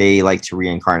fun, they like to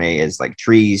reincarnate as like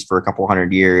trees for a couple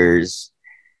hundred years,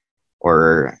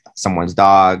 or someone's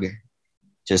dog,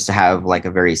 just to have like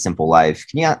a very simple life.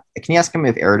 Can you ask him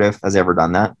if Eridif has ever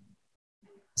done that?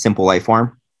 Simple life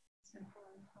form?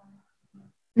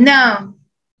 No.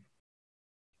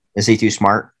 Is he too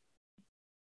smart?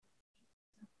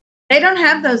 They don't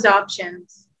have those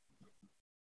options.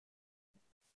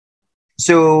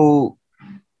 So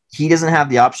he doesn't have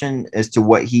the option as to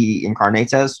what he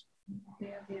incarnates as?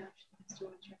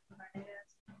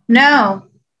 No.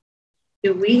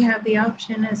 Do we have the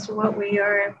option as to what we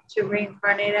are to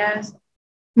reincarnate as?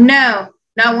 No,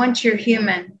 not once you're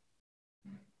human.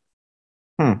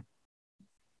 Do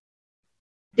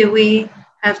we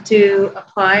have to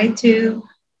apply to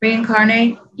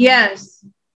reincarnate? Yes.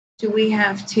 Do we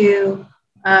have to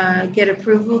get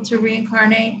approval to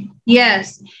reincarnate?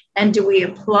 Yes. And do we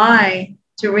apply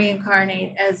to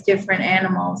reincarnate as different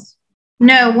animals?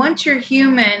 No, once you're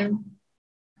human,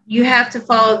 you have to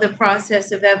follow the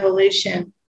process of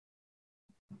evolution.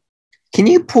 Can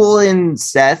you pull in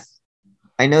Seth?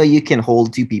 I know you can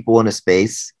hold two people in a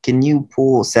space. Can you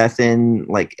pull Seth in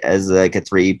like as like a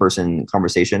 3-person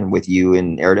conversation with you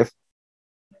and Eridif?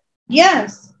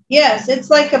 Yes. It's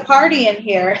like a party in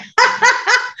here.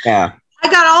 Yeah.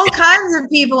 I got all kinds of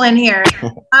people in here.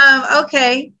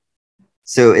 Okay.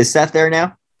 So is Seth there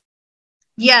now?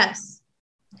 Yes.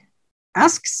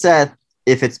 Ask Seth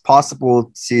if it's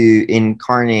possible to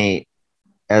incarnate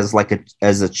as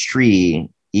a tree,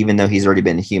 even though he's already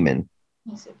been human.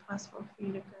 Is it possible for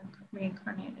you to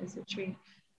reincarnate as a tree,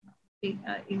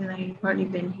 even though you've already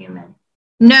been human?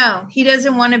 No, he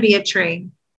doesn't want to be a tree.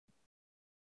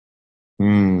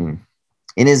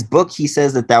 In his book, he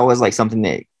says that was like something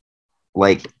that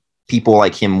like people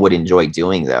like him would enjoy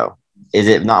doing, though. Is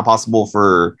it not possible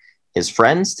for his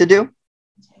friends to do?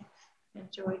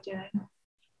 Enjoy doing.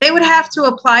 They would have to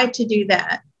apply to do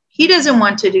that. He doesn't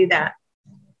want to do that.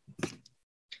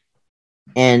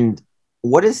 And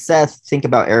what does Seth think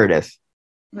about Eridif?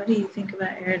 What do you think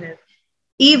about Eridif?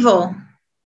 Evil.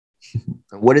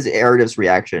 What is Eridif's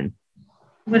reaction?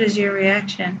 What is your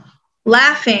reaction?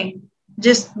 Laughing.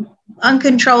 Just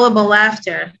uncontrollable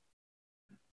laughter.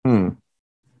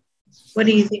 What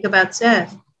do you think about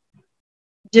Seth?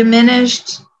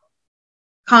 Diminished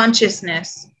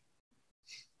consciousness.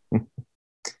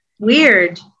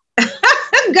 Weird.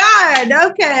 God,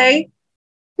 okay.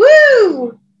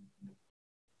 Woo!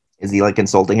 Is he like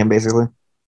consulting him basically?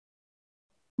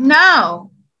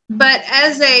 No, but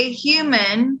as a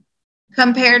human,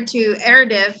 compared to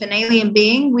Eridif, an alien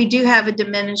being, we do have a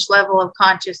diminished level of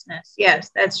consciousness.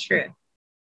 Yes, that's true.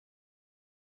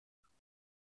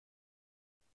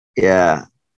 Yeah.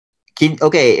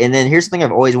 Okay, and then here's something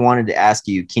I've always wanted to ask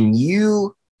you. Can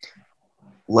you,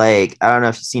 like, I don't know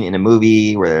if you've seen it in a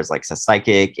movie where there's like a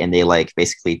psychic and they like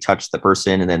basically touch the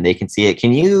person and then they can see it.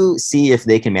 Can you see if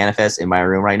they can manifest in my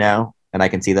room right now and I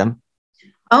can see them?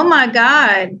 Oh my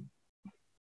God.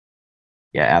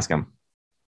 Yeah, ask them.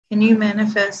 Can you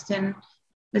manifest in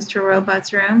Mr.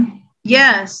 Robot's room?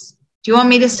 Yes. Do you want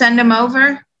me to send him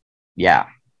over? Yeah.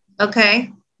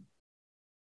 Okay.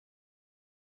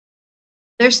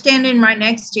 They're standing right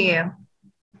next to you.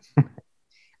 Do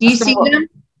you see them?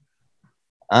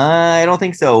 I don't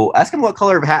think so. Ask him what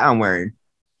color of hat I'm wearing.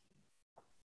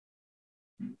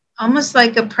 Almost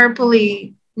like a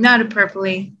purpley, not a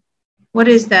purpley. What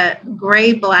is that?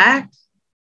 Gray, black?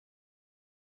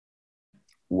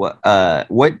 What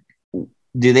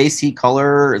do they see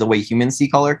color the way humans see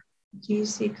color? Do you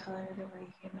see color the way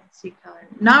humans see color?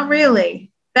 Not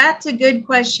really. That's a good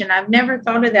question. I've never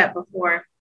thought of that before.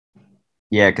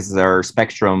 Yeah, because our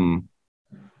spectrum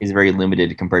is very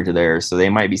limited compared to theirs, so they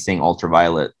might be seeing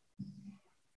ultraviolet.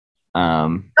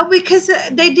 Oh, because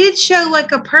they did show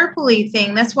like a purpley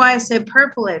thing. That's why I said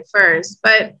purple at first,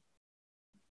 but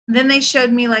then they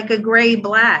showed me like a gray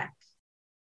black.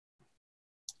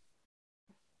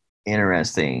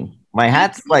 Interesting. My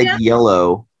hat's like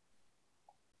yellow.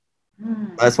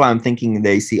 That's why I'm thinking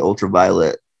they see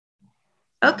ultraviolet.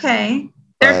 Okay.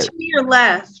 They're to your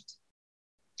left.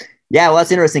 Yeah, well,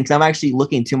 that's interesting because I'm actually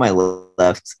looking to my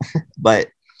left. But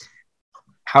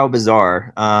how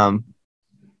bizarre.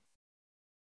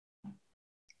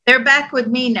 They're back with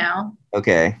me now.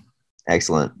 Okay.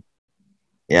 Excellent.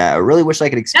 Yeah, I really wish I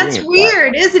could experience That's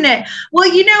weird, isn't it?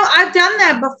 Well, you know, I've done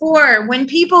that before. When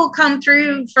people come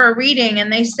through for a reading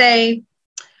and they say,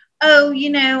 oh, you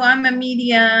know, I'm a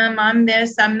medium, I'm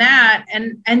this, I'm that.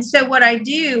 And so what I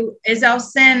do is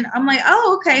I'm like,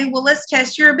 oh, okay, well, let's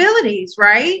test your abilities,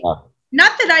 right? Yeah.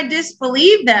 Not that I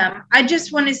disbelieve them. I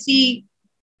just want to see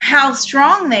how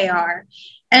strong they are.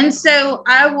 And so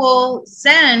I will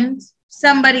send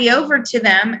somebody over to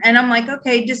them and I'm like,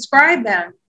 okay, describe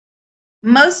them.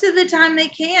 Most of the time they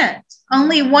can't.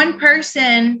 Only one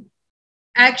person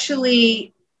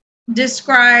actually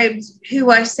described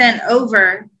who I sent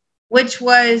over, which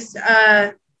was,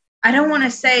 I don't want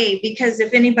to say, because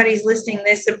if anybody's listening to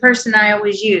this, the person I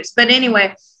always use. But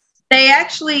anyway, they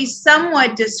actually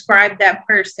somewhat described that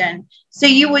person. So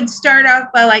you would start off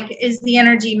by like, is the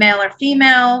energy male or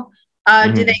female?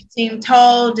 Do they seem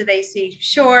tall? Do they seem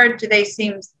short? Do they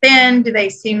seem thin? Do they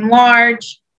seem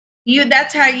large?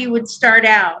 That's how you would start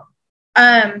out.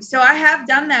 So I have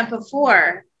done that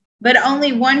before, but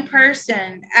only one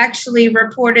person actually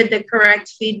reported the correct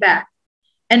feedback.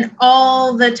 And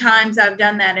all the times I've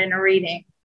done that in a reading.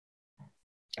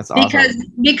 That's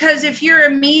awesome. Because if you're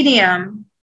a medium,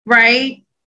 right,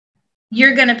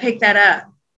 you're going to pick that up.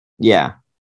 Yeah.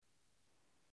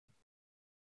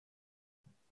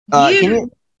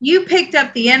 You picked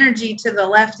up the energy to the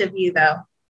left of you, though.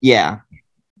 Yeah.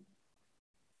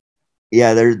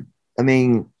 Yeah,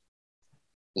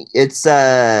 it's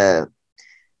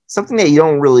something that you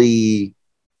don't really,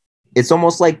 it's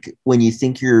almost like when you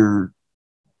think you're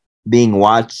being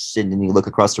watched and then you look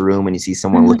across the room and you see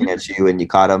someone looking at you and you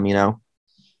caught them, you know?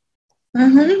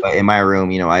 But in my room,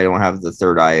 you know, I don't have the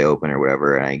third eye open or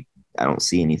whatever, and I don't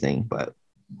see anything, but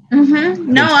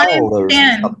no, I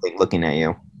understand. Something looking at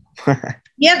you.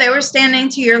 Yeah, they were standing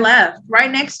to your left, right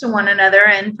next to one another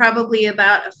and probably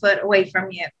about a foot away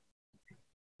from you.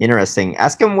 Interesting.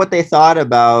 Ask them what they thought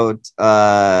about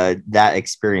that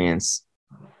experience.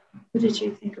 What did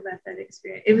you think about that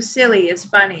experience? It was silly. It's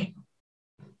funny.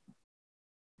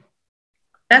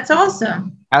 That's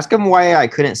awesome. Ask them why I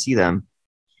couldn't see them.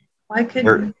 Why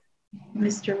couldn't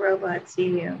Mr. Robot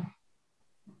see you?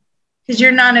 Because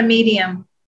you're not a medium.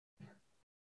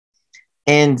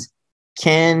 And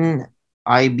can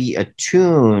I be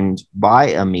attuned by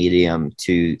a medium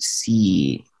to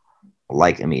see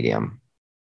like a medium?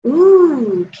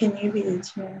 Ooh, can you be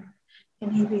attuned?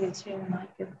 Can he be attuned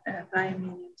by a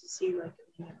medium to see like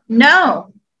a medium?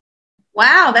 No.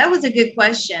 Wow, that was a good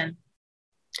question.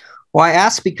 Well, I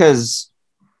asked because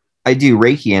I do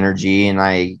Reiki energy and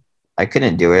I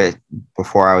couldn't do it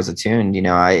before I was attuned. You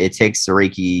know, it takes a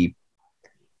Reiki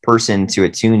person to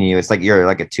attune you. It's like you're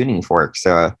like a tuning fork.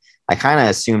 So I kind of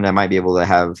assumed I might be able to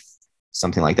have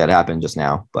something like that happen just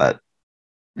now, but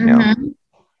you know,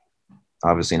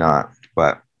 obviously not.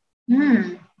 But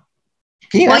can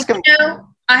you ask him? You know,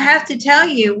 I have to tell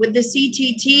you, with the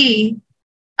CTT,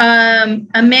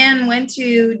 a man went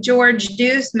to George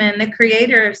Deuceman, the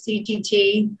creator of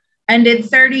CTT, and did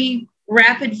 30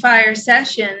 rapid fire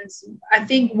sessions, I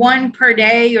think 1 per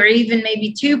day or even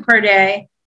maybe 2 per day.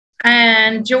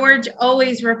 And George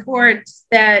always reports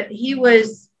that he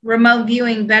was remote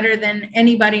viewing better than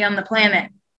anybody on the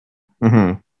planet.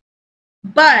 Mm-hmm.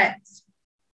 But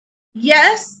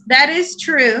yes, that is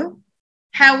true.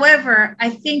 However,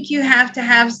 I think you have to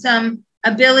have some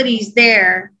abilities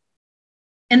there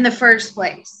in the first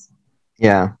place.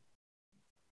 Yeah.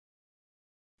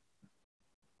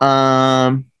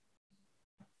 And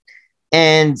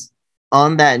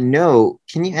on that note,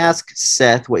 can you ask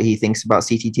Seth what he thinks about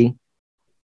CTT?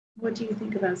 What do you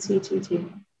think about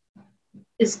CTT?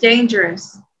 It's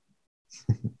dangerous.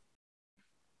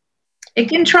 It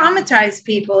can traumatize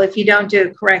people if you don't do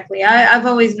it correctly. I've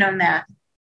always known that.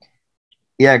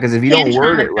 Yeah, because if you don't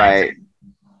word it right.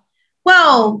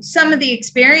 Well, some of the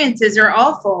experiences are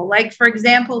awful. Like, for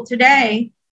example,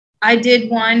 today I did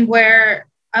one where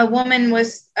a woman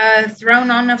was thrown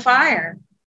on a fire.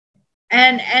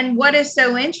 And what is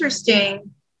so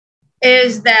interesting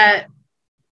is that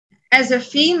as a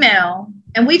female,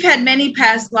 and we've had many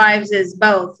past lives as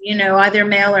both, you know, either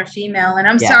male or female. And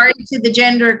I'm sorry to the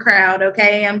gender crowd,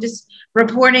 okay? I'm just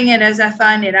reporting it as I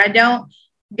find it. I don't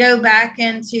go back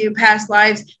into past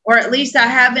lives, or at least I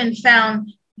haven't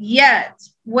found yet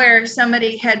where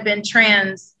somebody had been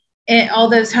trans in all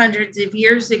those hundreds of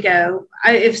years ago.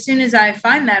 As soon as I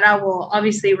find that, I will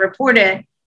obviously report it.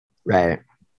 Right.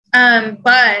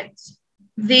 But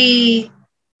the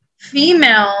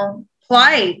female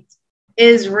plight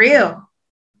is real.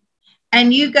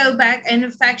 And you go back, and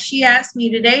in fact, she asked me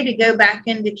today to go back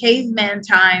into caveman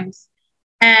times,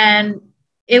 and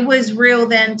it was real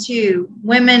then too.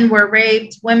 Women were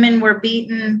raped, women were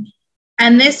beaten,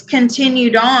 and this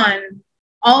continued on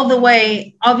all the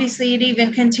way. Obviously, it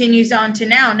even continues on to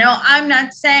now. Now, I'm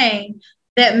not saying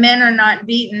that men are not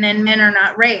beaten and men are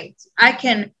not raped. I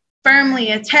can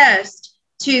firmly attest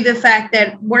to the fact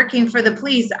that working for the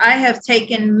police, I have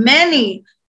taken many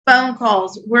phone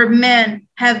calls where men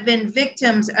have been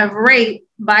victims of rape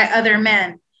by other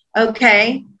men.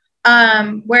 Okay.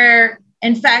 Where,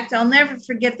 in fact, I'll never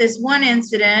forget this one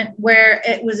incident where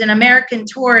it was an American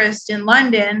tourist in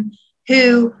London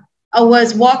who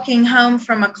was walking home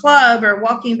from a club, or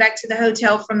walking back to the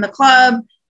hotel from the club,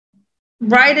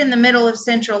 right in the middle of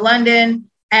central London.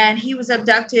 And he was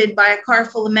abducted by a car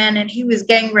full of men, and he was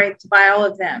gang raped by all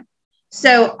of them.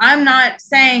 So I'm not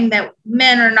saying that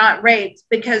men are not raped,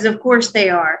 because of course they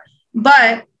are.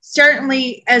 But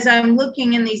certainly, as I'm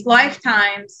looking in these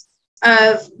lifetimes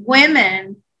of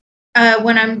women,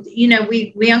 when I'm, you know,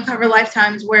 we uncover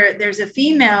lifetimes where there's a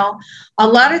female, a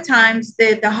lot of times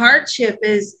the hardship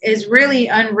is really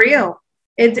unreal.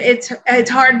 It's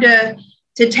hard to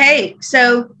take.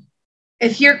 So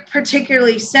if you're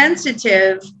particularly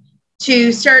sensitive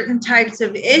to certain types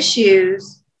of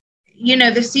issues, you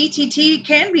know, the CTT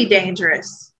can be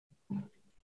dangerous.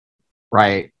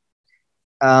 Right.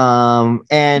 And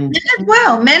men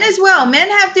as well. Men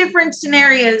have different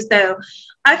scenarios, though.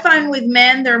 I find with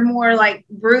men, they're more like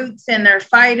brutes, and they're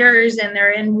fighters, and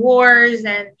they're in wars,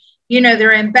 and, you know,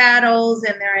 they're in battles,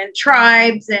 and they're in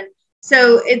tribes. And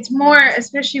so it's more,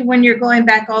 especially when you're going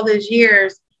back all those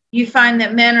years, you find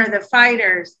that men are the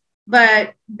fighters,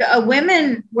 but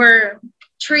women were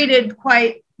treated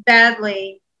quite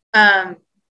badly.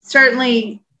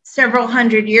 Certainly several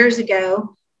hundred years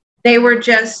ago, they were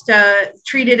just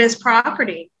treated as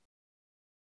property.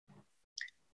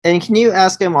 And can you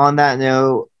ask him on that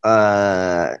note,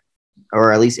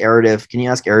 or at least Eridiff, can you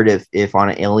ask Eridiff if on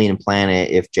an alien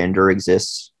planet, if gender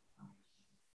exists?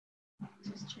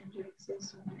 Does gender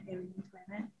exist on an alien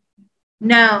planet?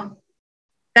 No,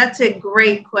 that's a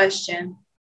great question.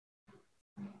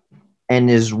 And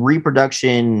is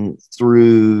reproduction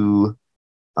through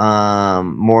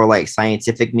more like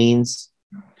scientific means?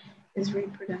 Is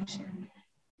reproduction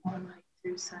more like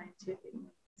through scientific means?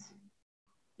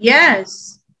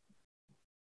 Yes.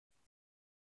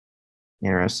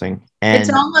 Interesting. And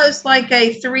it's almost like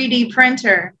a 3D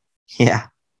printer. Yeah.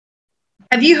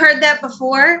 Have you heard that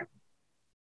before?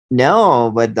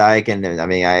 No, but I can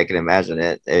imagine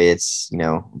it. It's, you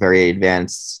know, very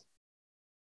advanced.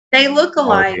 They look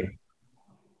alike.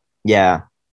 Yeah.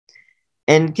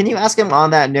 And can you ask him on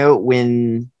that note,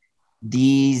 when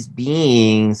these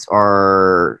beings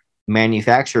are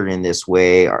manufactured in this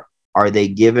way, are they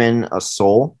given a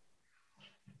soul?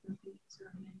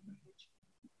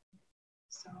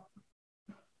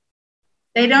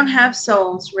 They don't have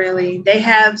souls, really. They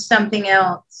have something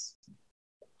else.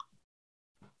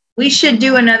 We should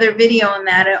do another video on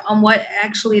that, on what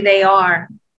actually they are.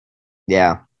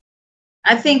 Yeah.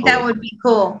 I think that would be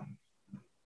cool.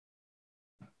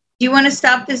 Do you want to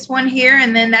stop this one here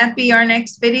and then that be our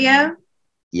next video?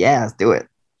 Yeah, let's do it.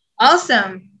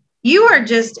 Awesome. You are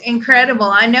just incredible.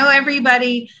 I know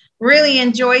everybody really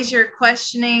enjoys your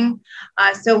questioning.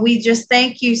 So we just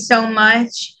thank you so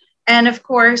much. And of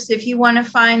course, if you want to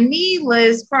find me,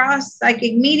 Liz Cross,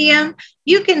 Psychic Medium,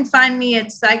 you can find me at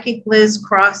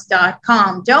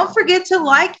psychiclizcross.com. Don't forget to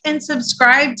like and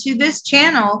subscribe to this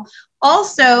channel.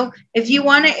 Also, if you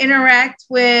want to interact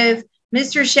with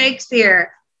Mr.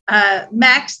 Shakespeare,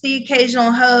 Max, the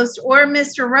occasional host, or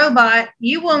Mr. Robot,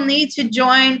 you will need to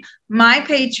join my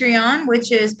Patreon,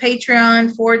 which is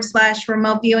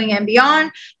Patreon.com/remote viewing and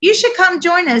beyond. You should come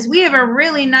join us. We have a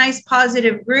really nice,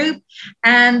 positive group,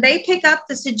 and they pick up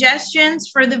the suggestions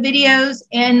for the videos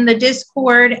in the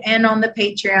Discord and on the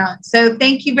Patreon. So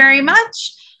thank you very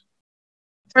much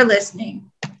for listening.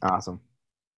 Awesome.